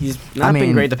 He's not been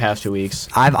mean, great the past 2 weeks.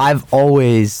 I've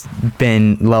always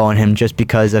been low on him just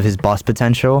because of his bust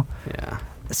potential. Yeah.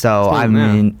 So I Same,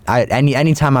 yeah. mean,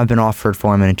 anytime I've been offered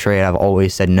for him in a trade, I've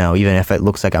always said no, even if it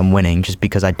looks like I'm winning, just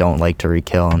because I don't like Tyreek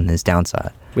Hill on his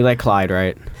downside. We like Clyde,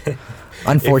 right?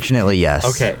 Unfortunately, yes.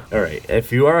 Okay, all right.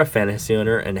 If you are a fantasy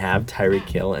owner and have Tyreek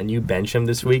Hill and you bench him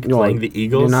this week No, playing the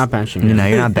Eagles, You're not benching You him. know,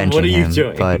 you're not benching What are you him,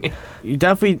 doing? but You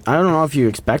definitely, I don't know if you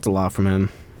expect a lot from him.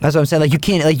 that's what I'm saying. Like you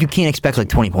can't expect like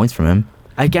 20 points from him.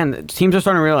 Again, teams are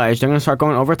starting to realize they're going to start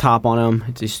going over top on him.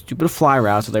 It's these stupid fly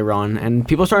routes that they run, and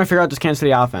people are starting to figure out this Kansas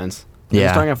City offense. They're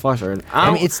Yeah. starting to get flustered.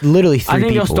 I mean, it's literally 3 I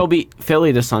think people. they'll still beat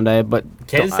Philly this Sunday, but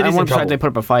Kansas I City's in want to trouble. they put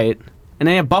up a fight. And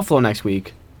they have Buffalo next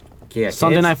week. yeah,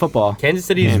 Sunday Night Football. Kansas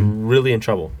City is Game. really in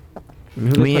trouble. I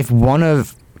mean, if one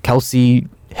of Kelsey,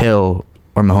 Hill,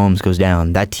 or Mahomes goes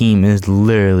down, that team is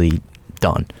literally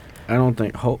done. I don't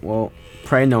think. Well,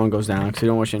 pray no one goes down because you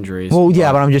don't wish injuries. Well,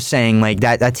 yeah, but I'm just saying, like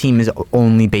that team is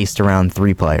only based around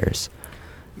 3 players.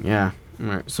 Yeah. All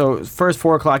right. So first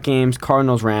 4 o'clock games: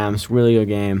 Cardinals, Rams. Really good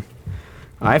game.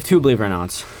 I have 2 believe it or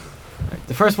nots.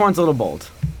 The first one's a little bold.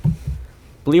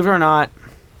 Believe it or not,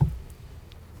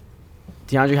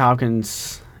 DeAndre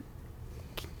Hopkins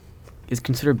is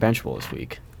considered benchable this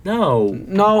week. No,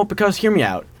 No, because hear me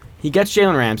out. He gets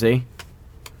Jalen Ramsey.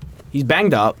 He's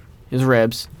banged up, his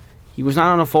ribs. He was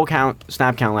not on a full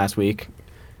snap count last week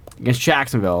against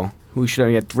Jacksonville, who should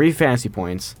have had 3 fantasy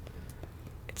points.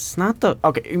 It's not the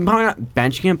okay. You're probably not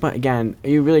benching him, but again, are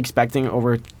you really expecting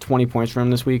over 20 points from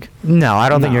him this week? No, I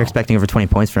don't think No. you're expecting over 20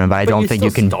 points from him, but I but don't you think you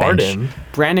still can start bench. him.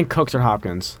 Brandon Cooks or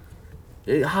Hopkins?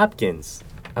 Hopkins.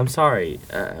 I'm sorry.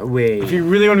 Wait. If you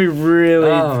really want to be really,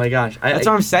 Oh my gosh. that's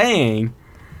what I'm saying.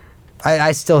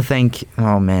 I still think.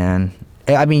 Oh man.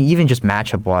 I mean, even just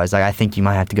matchup wise, like I think you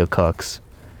might have to go Cooks.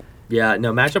 Yeah,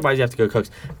 no, matchup wise you have to go Cooks,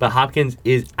 but Hopkins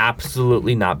is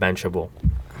absolutely not benchable.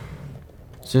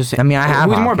 I mean, I have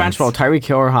who's more Hopkins. benchable, Tyreek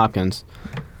Hill or Hopkins?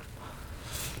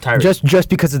 Tyreek. Just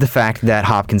because of the fact that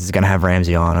Hopkins is gonna have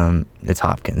Ramsey on him, it's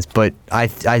Hopkins. But I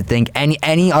think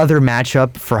any other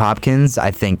matchup for Hopkins,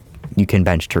 I think you can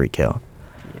bench Tyreek Hill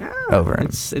over him.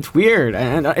 It's weird,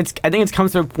 and I think it's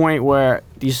comes to a point where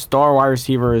these star wide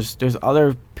receivers, there's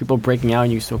other people breaking out,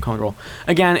 and you still comfortable.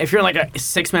 Again, if you're in like a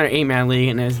 6-man or 8-man league,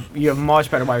 and you have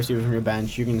much better wide receivers from your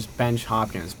bench, you can just bench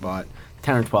Hopkins. But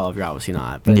 10 or 12, you're obviously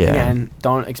not. But Yeah. again,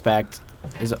 don't expect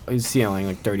his ceiling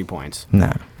like 30 points.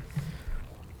 No.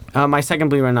 My second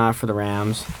believe it or not for the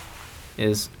Rams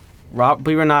is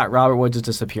believe it or not, Robert Woods is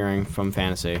disappearing from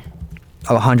fantasy.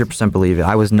 I'll 100% believe it.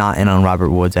 I was not in on Robert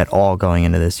Woods at all going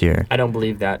into this year. I don't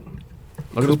believe that.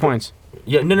 Look at his points.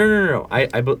 Yeah, no. No.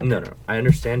 I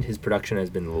understand his production has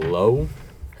been low,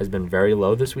 has been very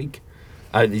low this week,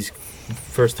 these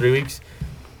first 3 weeks.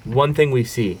 one thing we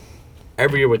see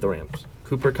every year with the Rams.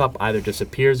 Cooper Kupp either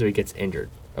disappears or he gets injured.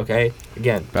 Okay?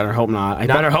 Again. Better hope not. I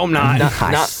better hope not. Not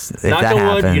If knock that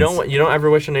on wood, happens. you don't ever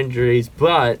wish on injuries,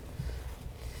 but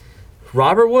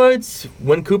Robert Woods,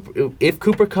 if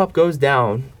Cooper Kupp goes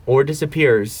down or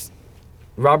disappears,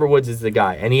 Robert Woods is the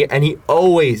guy. And he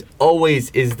always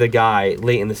is the guy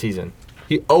late in the season.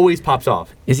 He always pops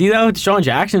off. Is he though? Deshaun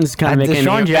Jackson's kind of making.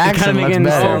 Deshaun Jackson looks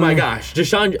better. Oh my gosh,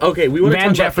 Deshaun. Okay, we want to Van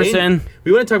talk Jefferson. about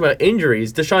we want to talk about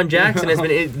injuries. Deshaun Jackson has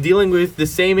been dealing with the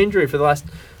same injury for the last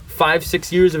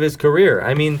 5-6 years of his career.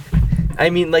 I mean,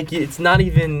 like it's not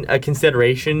even a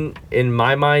consideration in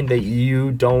my mind that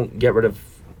you don't get rid of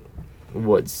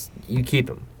Woods. You keep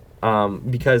him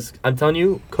because I'm telling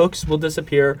you, Cooks will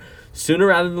disappear sooner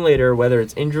rather than later, whether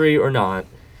it's injury or not.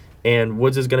 And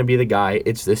Woods is going to be the guy.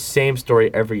 It's the same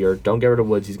story every year. Don't get rid of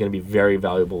Woods. He's going to be very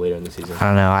valuable later in the season. I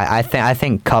don't know. I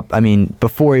think Kupp. I mean,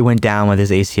 before he went down with his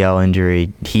ACL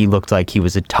injury, he looked like he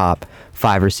was a top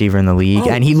 5 receiver in the league,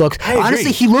 and he looks. I agree.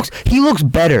 Honestly, he looks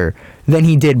better than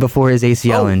he did before his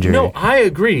ACL injury. No, I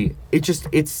agree. It's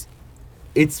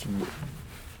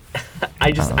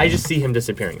I just see him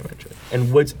disappearing eventually,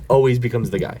 and Woods always becomes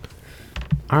the guy.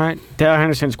 All right, Dale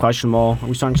Henderson's questionable. Are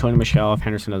we starting Tony Michelle if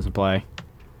Henderson doesn't play?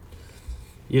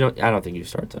 I don't think you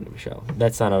start Tony Michelle.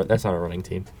 That's not a running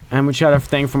team. And we had a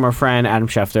thing from our friend Adam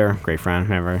Schefter, great friend,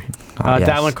 remember? Yes.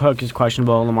 Dalvin Cook is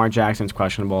questionable. Lamar Jackson's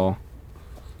questionable.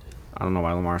 I don't know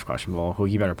why Lamar's questionable. Who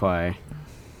he better play?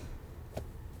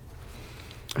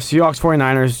 Seahawks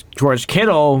 49ers. George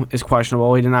Kittle is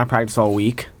questionable. He did not practice all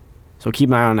week, so keep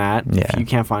an eye on that. Yeah. If you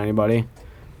can't find anybody.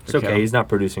 It's okay. Kittle. He's not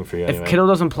producing for you anyway. If Kittle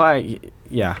doesn't play,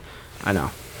 yeah, I know.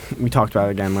 We talked about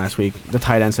it again last week. The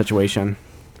tight end situation.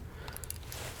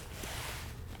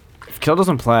 If Kittle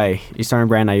doesn't play, you starting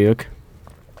Brandon Ayuk.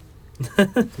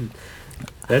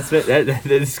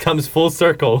 This comes full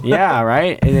circle. Yeah,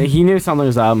 right. And he knew something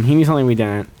was up. He knew something we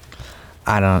didn't.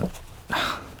 I don't.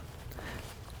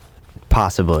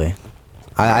 Possibly.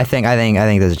 I think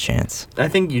there's a chance. I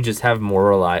think you just have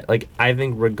more I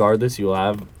think regardless, you'll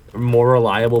have more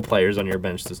reliable players on your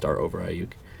bench to start over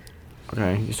Ayuk.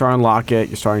 Okay, you're starting Lockett,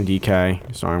 you're starting DK,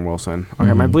 you're starting Wilson.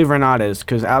 Okay, my believe it or not is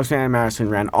because Alexander Madison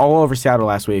ran all over Seattle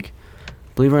last week.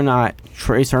 Believe it or not,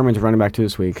 Trey Sermon's running back 2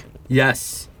 this week.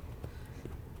 Yes.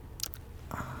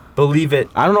 Believe it.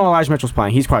 I don't know Elijah Mitchell's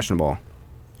playing. He's questionable.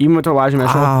 Even with Elijah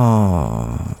Mitchell.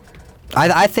 Oh.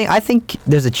 I think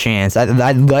there's a chance. I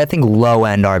think low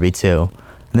end RB2.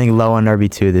 I think low end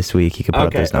RB2 this week. He could put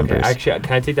up those numbers. Okay. Actually,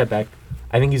 can I take that back?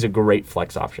 I think he's a great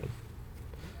flex option.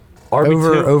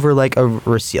 RB2 over like a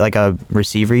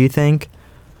receiver, you think?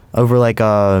 Over like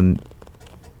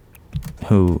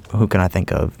who can I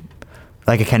think of?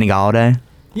 Like a Kenny Galladay?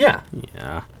 Yeah.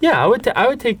 Yeah. I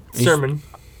would take Sermon.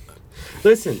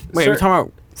 Listen. Wait, we're talking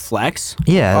about flex?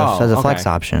 Yeah, Oh, that's a flex okay.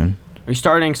 option. Are you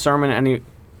starting Sermon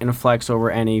in a flex over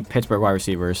any Pittsburgh wide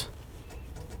receivers?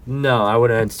 No, I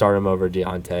wouldn't start him over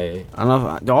Deontay. I don't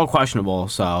know. They're all questionable,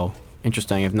 so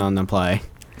interesting if none of them play.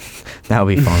 That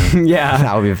would be funny. Yeah.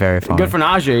 That would be very funny. Good for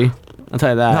Najee. I'll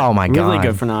tell you that. Oh, my Really God.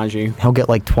 good for Najee. He'll get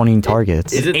like 20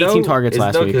 targets. Is it 18 targets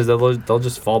last week. Because they'll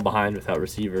just fall behind without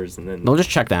receivers, and then They'll just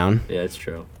check down. yeah, it's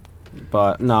true.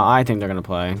 But no, I think they're going to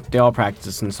play. They all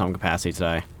practiced in some capacity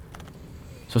today.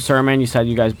 So Sermon, you said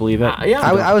you guys believe it? Yeah.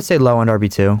 I would say low end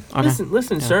RB2. Okay.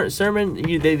 Listen. Sermon.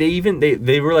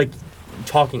 They were like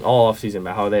talking all offseason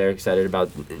about how they are excited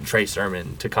about Trey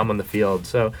Sermon to come on the field.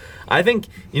 So I think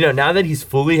now that he's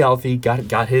fully healthy,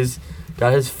 got his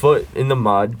foot in the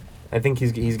mud, I think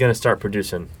he's gonna start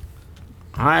producing.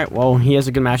 All right, well, he has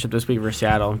a good matchup this week versus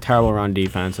Seattle. Terrible run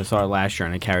defense. I saw it last year,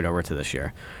 and it carried over to this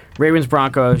year. Ravens,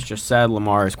 Broncos, just said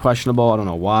Lamar is questionable. I don't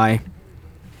know why.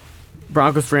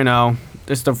 Broncos 3-0.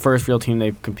 This is the first real team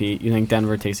they compete. You think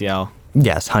Denver takes the L?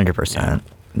 Yes, 100%.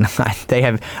 They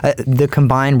have the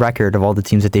combined record of all the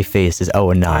teams that they faced is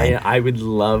 0-9. I would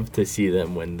love to see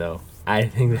them win, though. I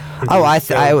think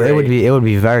that It would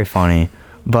be very funny,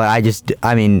 but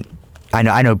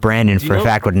I know Brandon for a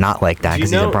fact would not like that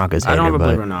because he's a Broncos hater. I don't have a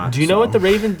believe But or not. Do you know what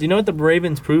the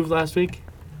Ravens proved last week?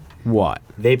 What?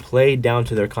 They played down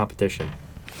to their competition.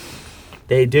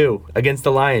 They do against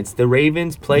the Lions. The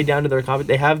Ravens play down to their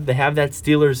competition. They have that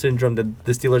Steelers syndrome that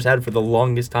the Steelers had for the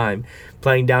longest time,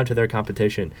 playing down to their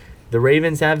competition. The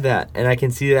Ravens have that, and I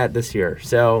can see that this year.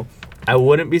 So I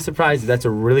wouldn't be surprised if that's a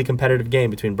really competitive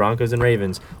game between Broncos and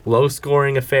Ravens,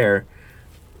 low-scoring affair.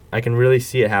 I can really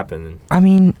see it happen. I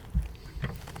mean,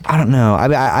 I don't know.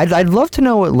 I'd love to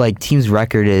know what like teams'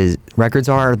 records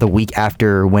are the week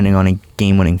after winning on a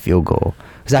game-winning field goal.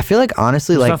 Because I feel like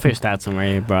honestly, There's like, stuff for your stats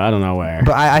somewhere, but I don't know where.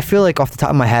 but I feel like off the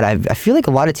top of my head, I feel like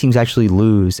a lot of teams actually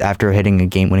lose after hitting a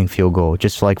game-winning field goal,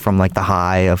 just like from like the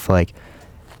high of like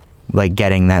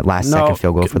getting that last second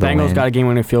field goal for the Bengals win. got a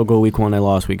game-winning field goal week 1. They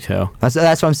lost week 2. That's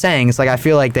what I'm saying. It's like I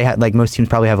feel like they had like most teams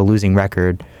probably have a losing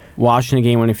record. Washington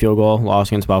game-winning field goal,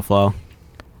 lost against Buffalo.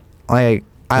 Like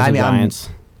I mean, Giants.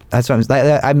 that's what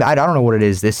I don't know what it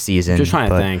is this season. Just trying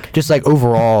to but think. Just like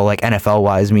overall, like NFL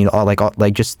wise, I mean, all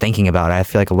like just thinking about it, I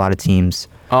feel like a lot of teams.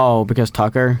 Oh, because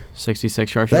Tucker,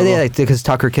 66-yard field goal. Yeah, because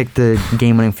Tucker kicked the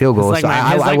game-winning field goal. It's like so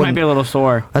his leg might wouldn't- be a little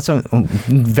sore. That's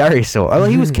very sore. Well,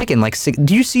 he was kicking like six.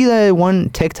 Do you see the one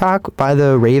TikTok by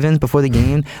the Ravens before the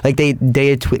game? Like they had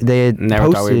Never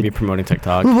posted. thought we'd be promoting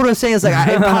TikTok. What I'm saying is like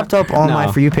it popped up on my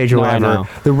No. For You page or No, I whatever. know.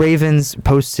 The Ravens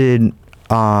posted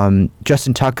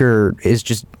Justin Tucker is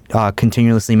just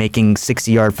continuously making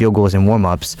 60-yard field goals in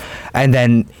warm-ups, and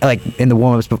then like in the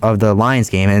warm-ups of the Lions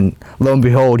game, and lo and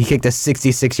behold, he kicked a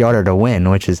 66-yarder to win,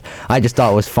 which is I just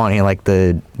thought was funny, like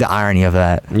the irony of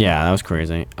that. Yeah, that was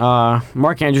crazy.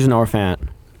 Mark Andrews and Noah Fant.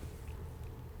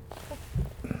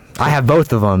 I have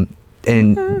both of them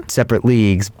in separate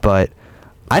leagues, but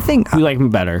I think You like him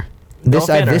better. this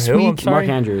Noah Fant or this who? I'm week sorry? Mark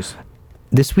Andrews.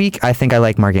 this week I think I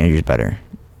like Mark Andrews better.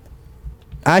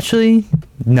 Actually,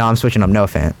 no, I'm switching up. No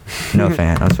fan.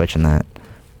 I'm switching that.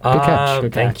 Good catch.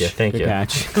 Good Thank catch. you. Thank Good you.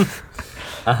 catch.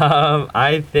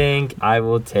 I think I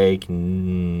will take.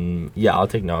 I'll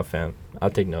take Noah Fant. I'll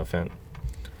take Noah Fant.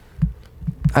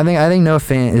 I think Noah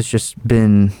Fant has just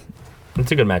been.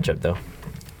 It's a good matchup though.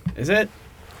 Is it?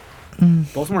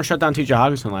 Baltimore shut down T.J.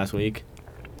 Hawkinson last week.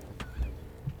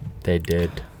 They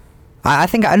did. I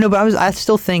think I know, but I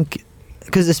still think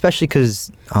especially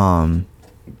because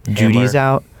Judy's Hamler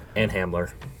out. And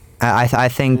Hamler. I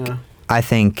think Yeah. I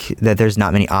think that there's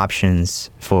not many options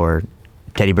for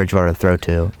Teddy Bridgewater to throw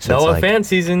to. So Noah it's like, Fant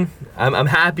season. I'm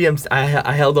happy. I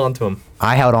held on to him.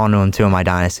 I held on to him too in my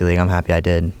dynasty league. I'm happy I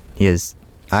did. He is.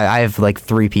 I have like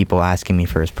 3 people asking me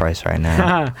for his price right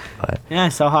now. But Yeah,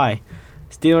 so high.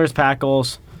 Steelers,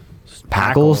 Packers.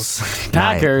 Packles?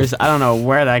 Packers. I don't know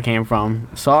where that came from.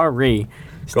 Sorry.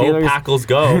 Go Packles,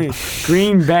 go.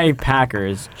 Green Bay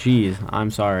Packers. Jeez,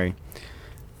 I'm sorry.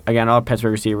 Again, all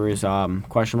Pittsburgh receivers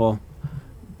questionable.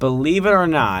 Believe it or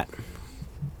not,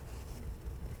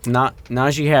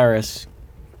 Najee Harris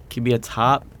could be a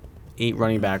top 8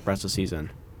 running back rest of the season.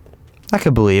 I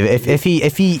could believe it. If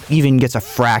he even gets a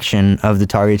fraction of the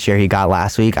target share he got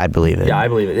last week, I'd believe it. Yeah, I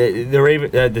believe it.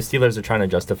 The Steelers are trying to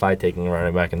justify taking a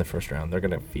running back in the first round. They're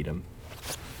gonna feed him.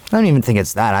 I don't even think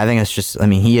it's that. I think it's just. I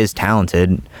mean, he is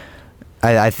talented.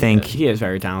 I think. He is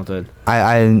very talented.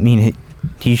 I mean,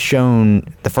 he's shown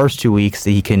the first 2 weeks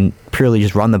that he can purely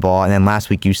just run the ball, and then last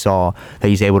week you saw that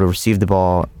he's able to receive the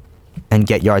ball and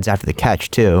get yards after the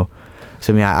catch too.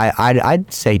 So I mean,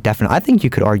 I'd say definitely. I think you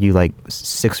could argue like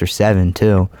 6 or 7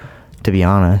 too, to be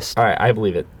honest. All right, I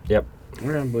believe it. Yep.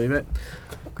 We're gonna believe it.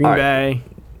 Green All right. Bay.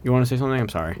 You want to say something? I'm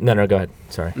sorry. No, go ahead.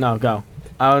 Sorry. No, go.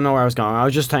 I don't know where I was going. I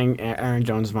was just saying Aaron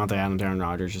Jones, Devontae Adams, Aaron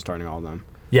Rodgers, just starting all of them.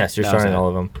 Yes, you're That was starting it. all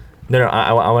of them. No,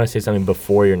 I want to say something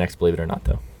before your next believe it or not,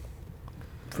 though.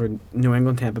 For New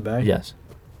England, Tampa Bay? Yes.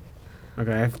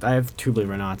 Okay, I have 2 believe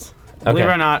it or nots. Believe it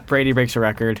Okay. or not, Brady breaks a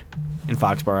record in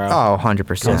Foxborough. Oh,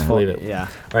 100%. Yes, believe it. Yeah. All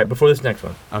right, before this next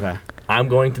one, Okay. I'm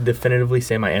going to definitively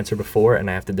say my answer before,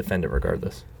 and I have to defend it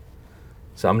regardless.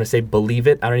 So I'm going to say believe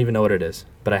it. I don't even know what it is,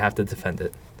 but I have to defend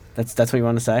it. That's what you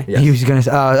want to say? Yes. He was gonna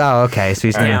say, oh, okay. So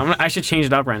he's All right. gonna. Yeah, I should change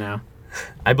it up right now.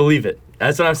 I believe it.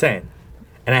 That's what I'm saying.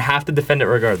 And I have to defend it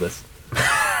regardless.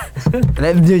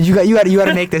 Dude, you got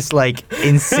to make this like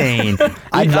insane.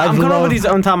 I'm coming up with these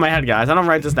on top of my head, guys. I don't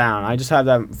write this down. I just have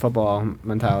that football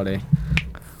mentality.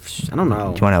 I don't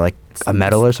know. Do you want to like a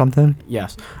medal or something?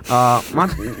 Yes. I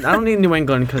don't need New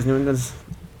England because New England's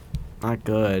not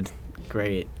good.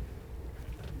 Great.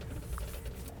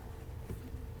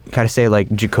 Gotta say like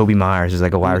Jacoby Myers is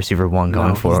like a wide receiver 1 going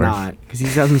No, forward. he's not because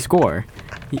he doesn't score.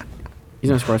 He's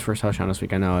gonna score his first touchdown this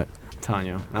week. I know it. I'm telling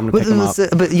you. I'm gonna pick him up.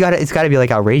 But it's gotta be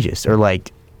like outrageous or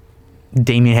like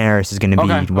Damian Harris is gonna be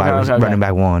Okay, okay. running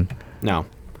back 1. No.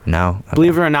 No. Okay.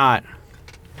 Believe it or not,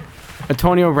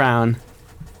 Antonio Brown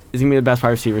is gonna be the best wide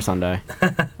receiver Sunday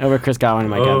over Chris Godwin and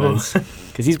Mike Oh. Evans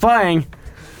because he's playing.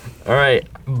 All right,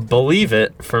 believe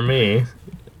it for me.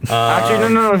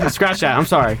 Actually, no, scratch that. I'm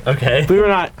sorry. Okay. Believe it or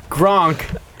not,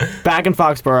 Gronk back in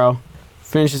Foxborough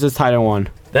finishes his tight end 1.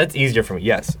 That's easier for me.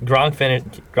 Yes, Gronk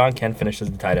can finish as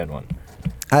the tight end 1.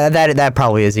 That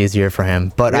probably is easier for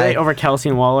him. But Really over Kelsey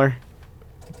and Waller.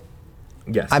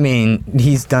 Yes. I mean,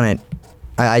 he's done it.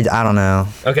 I don't know.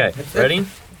 Okay, ready?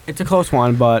 It's a close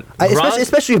one, but Gronk-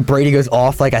 Especially if Brady goes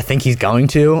off like I think he's going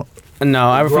to. No,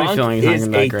 I have a funny Gronk feeling he's not is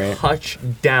going to be a that great.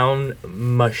 touchdown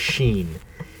machine.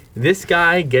 This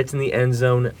guy gets in the end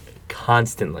zone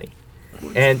constantly,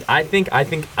 and I think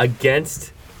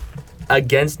against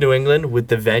New England with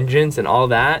the vengeance and all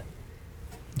that.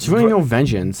 It's really no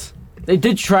vengeance. They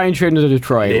did try and trade him to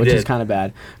Detroit, which is kind of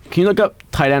bad. Can you look up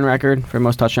tight end record for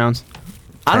most touchdowns?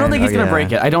 I don't think he's going to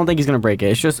break it. I don't think he's going to break it.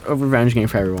 It's just a revenge game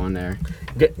for everyone there.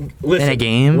 Listen, In a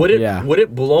game? Would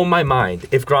it blow my mind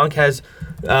if Gronk has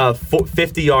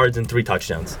 50 yards and 3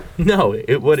 touchdowns? No,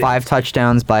 it wouldn't. 5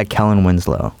 touchdowns by Kellen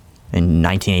Winslow in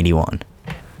 1981.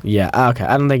 Yeah, okay.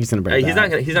 I don't think he's going to break that.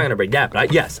 He's not gonna break that,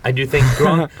 but yes, I do think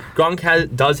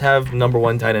Gronk does have number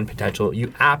 1 tight end potential.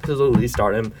 You absolutely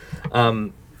start him.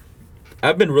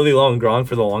 I've been really low on Gronk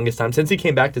for the longest time since he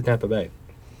came back to Tampa Bay.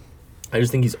 I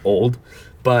just think he's old,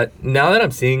 but now that I'm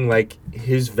seeing like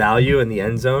his value in the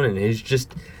end zone and he's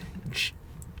just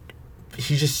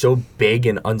so big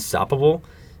and unstoppable.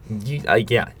 He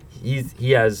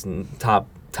has top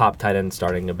tight end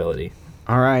starting ability.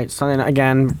 All right, Sunday night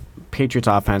again. Patriots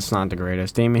offense not the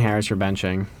greatest. Damian Harris you're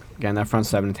benching. Again, that front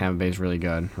 7 in Tampa Bay is really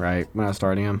good, right? We're not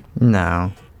starting him.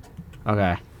 No.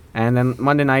 Okay. And then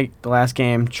Monday night, the last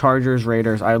game, Chargers,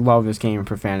 Raiders. I love this game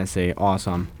for fantasy.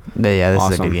 Awesome. Yeah, this is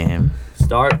a Awesome. good game.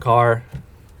 Start Carr.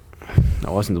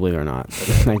 I wasn't, believe it or not.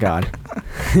 Thank God.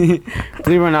 Believe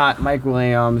it or not, Mike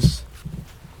Williams.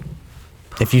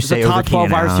 If you The say top over 12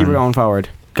 Keenan wide receiver Allen, going forward.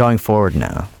 going forward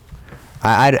now.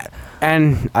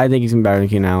 And I think he's going to be better than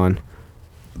Keenan Allen.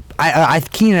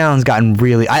 Keenan Allen's gotten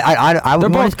really. They're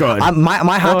both good.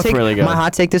 My hot Both take. really good. My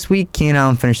hot take this week: Keenan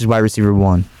Allen finishes wide receiver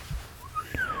 1.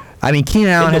 I mean, Keenan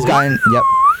Allen has gotten. Yep.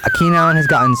 Keenan Allen has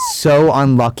gotten so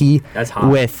unlucky That's hot.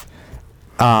 with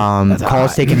That's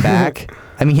calls hot. taken back.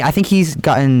 I mean, I think he's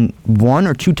gotten 1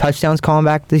 or 2 touchdowns calling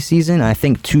back this season. I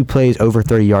think 2 plays over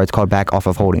 30 yards called back off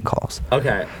of holding calls.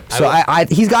 Okay. So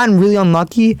he's gotten really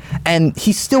unlucky, and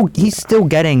he's still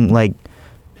getting like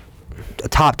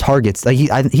top targets. Like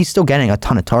he's still getting a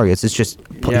ton of targets. It's just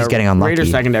he's getting unlucky. Raiders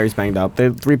secondary's banged up. They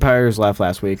had 3 players left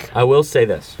last week. I will say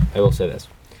this.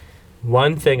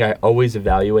 One thing I always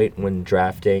evaluate when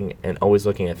drafting and always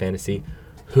looking at fantasy,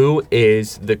 who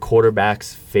is the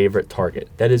quarterback's favorite target?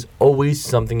 That is always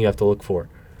something you have to look for.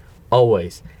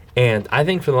 Always. And I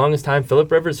think for the longest time,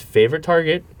 Phillip Rivers' favorite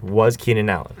target was Keenan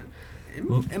Allen.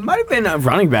 It might have been a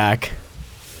running back.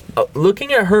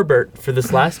 Looking at Herbert for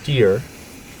this last year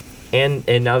and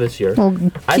now this year, Well, I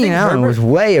Keenan think Allen Herbert- was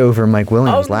way over Mike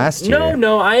Williams last year.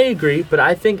 No, I agree, but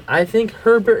I think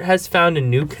Herbert has found a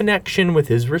new connection with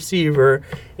his receiver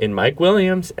in Mike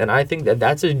Williams, and I think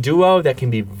that's a duo that can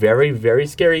be very, very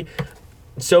scary.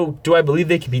 So, do I believe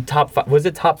they could be top 5? Was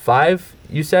it top 5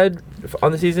 you said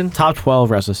on the season? Top 12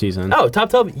 rest of the season. Oh, top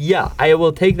 12. Yeah, I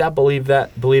will take that. Believe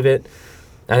it.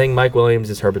 I think Mike Williams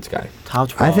is Herbert's guy. Top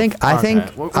 12. I think Okay. I'm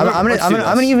Let's do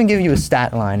gonna this. even give you a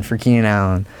stat line for Keenan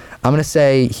Allen. I'm gonna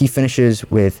say he finishes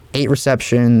with 8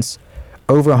 receptions,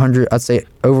 over 100. I'd say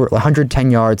over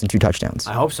 110 yards and 2 touchdowns.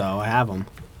 I hope so. I have him.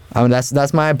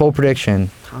 That's my bold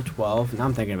prediction. Top 12. Now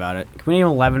I'm thinking about it. Can we name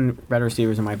 11 red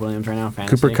receivers in Mike Williams right now?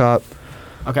 Fantasy? Cooper Kupp.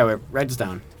 Okay, wait. Write this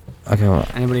down. Okay, well,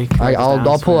 Anybody? can write this I'll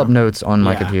down? pull up So- notes on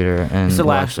my Yeah. computer and This is the we'll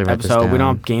last actually write this episode. We down.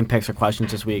 don't have game picks or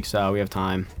questions this week, so we have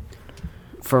time.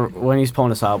 For when he's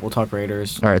pulling us up, we'll talk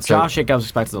Raiders. All right, so- Josh Jacobs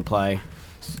expected to play.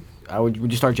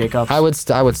 Would you start Jacobs? I would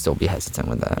still be hesitant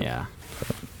with that. Yeah.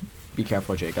 Be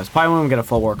careful, Jacobs. Probably won't get a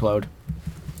full workload.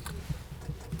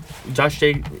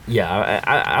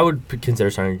 I would consider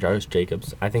starting Josh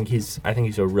Jacobs. I think he's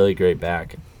a really great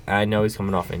back. I know he's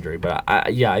coming off injury, but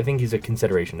I think he's a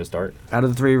consideration to start. Out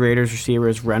of the 3 Raiders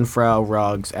receivers, Renfro,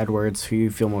 Ruggs, Edwards, who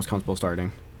you feel most comfortable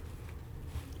starting?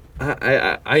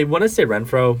 I want to say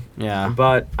Renfro, Yeah.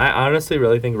 but I honestly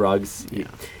really think Ruggs. Yeah.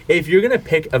 If you're gonna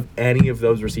pick of any of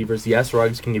those receivers, yes,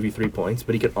 Ruggs can give you 3 points,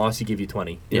 but he can also give you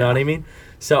 20. You know Yeah. what I mean?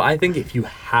 So I think if you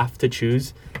have to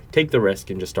choose, take the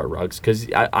risk and just start Ruggs, because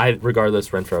I regardless,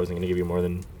 Renfro isn't gonna give you more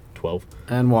than 12.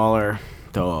 And Waller.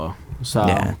 Duh. So,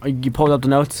 Yeah. you pulled up the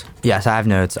notes? Yes, I have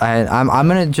notes. I'm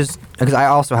gonna just because I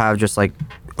also have just like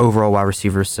overall wide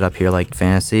receivers set up here like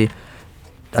fantasy.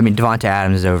 I mean, Devontae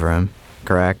Adams is over him,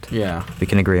 correct? Yeah. We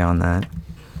can agree on that.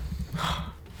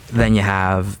 Then you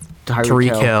have Tyreek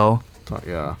Tariq Hill.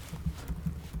 Yeah.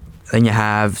 Then you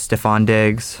have Stephon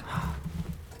Diggs,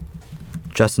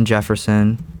 Justin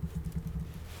Jefferson.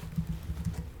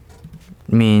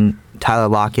 I mean, Tyler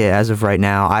Lockett as of right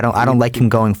now. I don't like him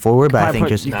going forward, but I think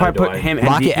just you Neither probably do put I. him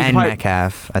Lockett and probably-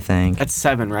 Metcalf. I think. That's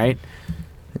 7, right?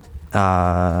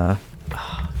 Uh,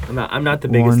 I'm not the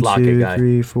biggest 1, Lockett 2, guy.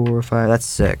 3, 4, 5. That's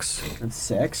 6. That's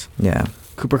 6. Yeah.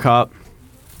 Cooper Kupp.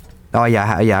 Oh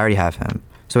yeah, I already have him.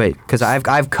 So wait, because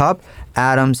I've Cup,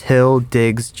 Adams, Hill,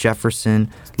 Diggs, Jefferson,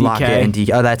 Lockett, and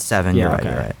DK. Oh, that's 7. Yeah, You're right. okay.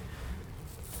 You're right.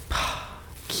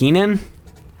 Keenan.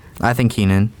 I think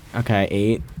Keenan. Okay,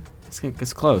 8.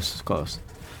 It's close. It's close.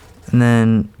 And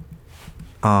then,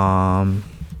 I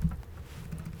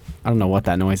don't know what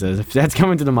that noise is. If that's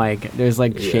coming to the mic, there's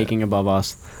like Yeah. shaking above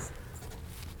us.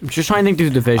 I'm just trying to think through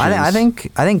the divisions. I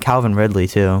think Calvin Ridley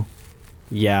too.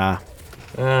 Yeah.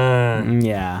 Uh,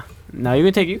 Yeah. No,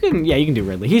 you can do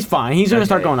Ridley. He's fine. He's gonna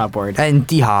start Okay. going upward. And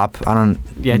D Hop. I don't.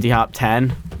 Yeah, D Hop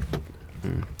 10.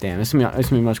 Damn, it's gonna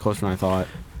be much closer than I thought.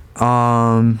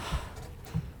 I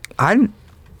Let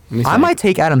me think. might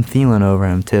take Adam Thielen over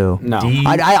him too. No.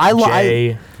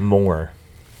 DJ Moore.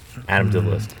 Add him to the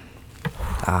list.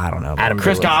 I don't know. Adam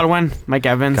Chris Godwin, Mike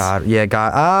Evans. God,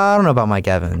 I don't know about Mike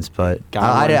Evans, but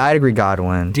Godwin. I'd agree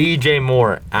Godwin. DJ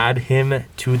Moore. Add him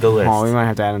to the list. Oh, we might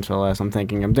have to add him to the list. I'm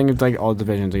thinking of like all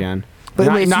divisions again. But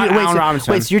not wait, so, Allen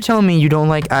Robinson. wait, so you're telling me you don't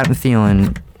like Adam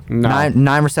Thielen? No.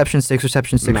 9 receptions, 6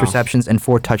 receptions, 6 No. receptions, and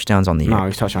 4 touchdowns on the year. No,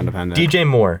 he's touchdown dependent. DJ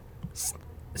Moore.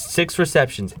 6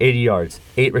 receptions, 80 yards.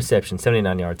 8 receptions,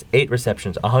 79 yards. 8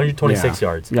 receptions, 126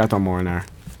 yards. You got to throw more in there.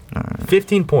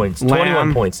 15 points, 21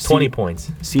 Lamb, points, 20 points.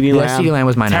 CD Yeah, Lamb. CeeDee Lamb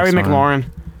was my Terry next one. McLaurin.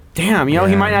 Damn, he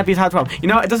Yeah. might not be top 12. It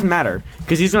doesn't matter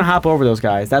because he's gonna hop over those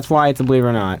guys. That's why it's a believe it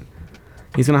or not.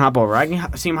 He's gonna hop over. I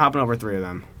can see him hopping over 3 of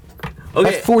them.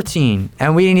 Okay. That's 14,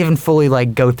 and we didn't even fully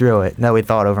go through it that we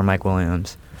thought over Mike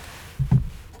Williams.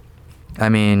 I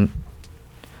mean,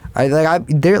 I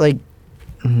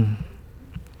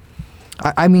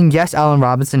mean, yes, Allen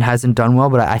Robinson hasn't done well,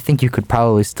 but I think you could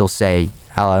probably still say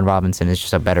Allen Robinson is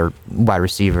just a better wide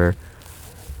receiver.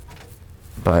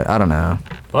 But I don't know.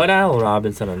 But Allen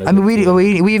Robinson on I mean,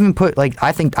 we even put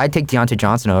I think I'd take Deontay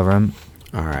Johnson over him.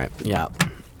 All right. Yeah.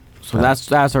 So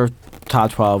that's our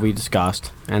top 12 we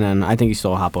discussed, and then I think you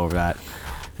still hop over that.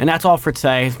 And that's all for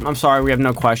today. I'm sorry we have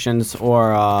no questions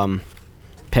or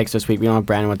picks this week. We don't have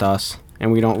Brandon with us,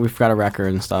 and we forgot a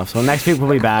record and stuff. So next week we'll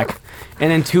be back,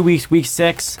 and in 2 weeks, week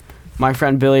 6, my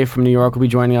friend Billy from New York will be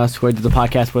joining us, who I did the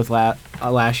podcast with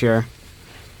last year.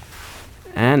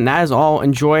 And that is all.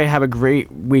 Enjoy. Have a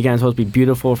great weekend. It's supposed to be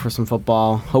beautiful for some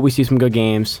football. Hope we see some good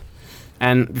games.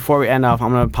 And before we end off,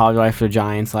 I'm going to apologize for the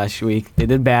Giants last week. They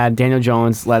did bad. Daniel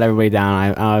Jones let everybody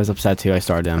down. I was upset, too. I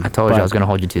started him. I told you I was going to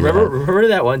hold you to that. Remember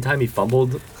that one time he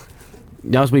fumbled?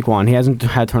 That was week 1. He hasn't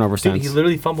had turnover Dude, since. he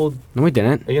literally fumbled No, he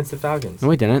didn't. against the Falcons. No,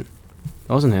 he didn't.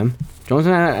 That wasn't him. Jones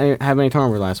didn't have any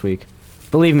turnover last week.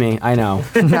 Believe me, I know.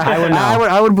 I would know.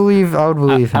 I would believe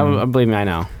him. Believe me, I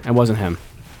know. It wasn't him.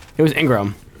 It was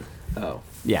Ingram. Oh.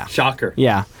 Yeah. Shocker.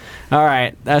 Yeah. All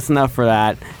right. That's enough for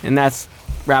that. And that's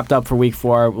wrapped up for week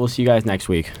 4. We'll see you guys next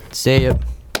week. See ya.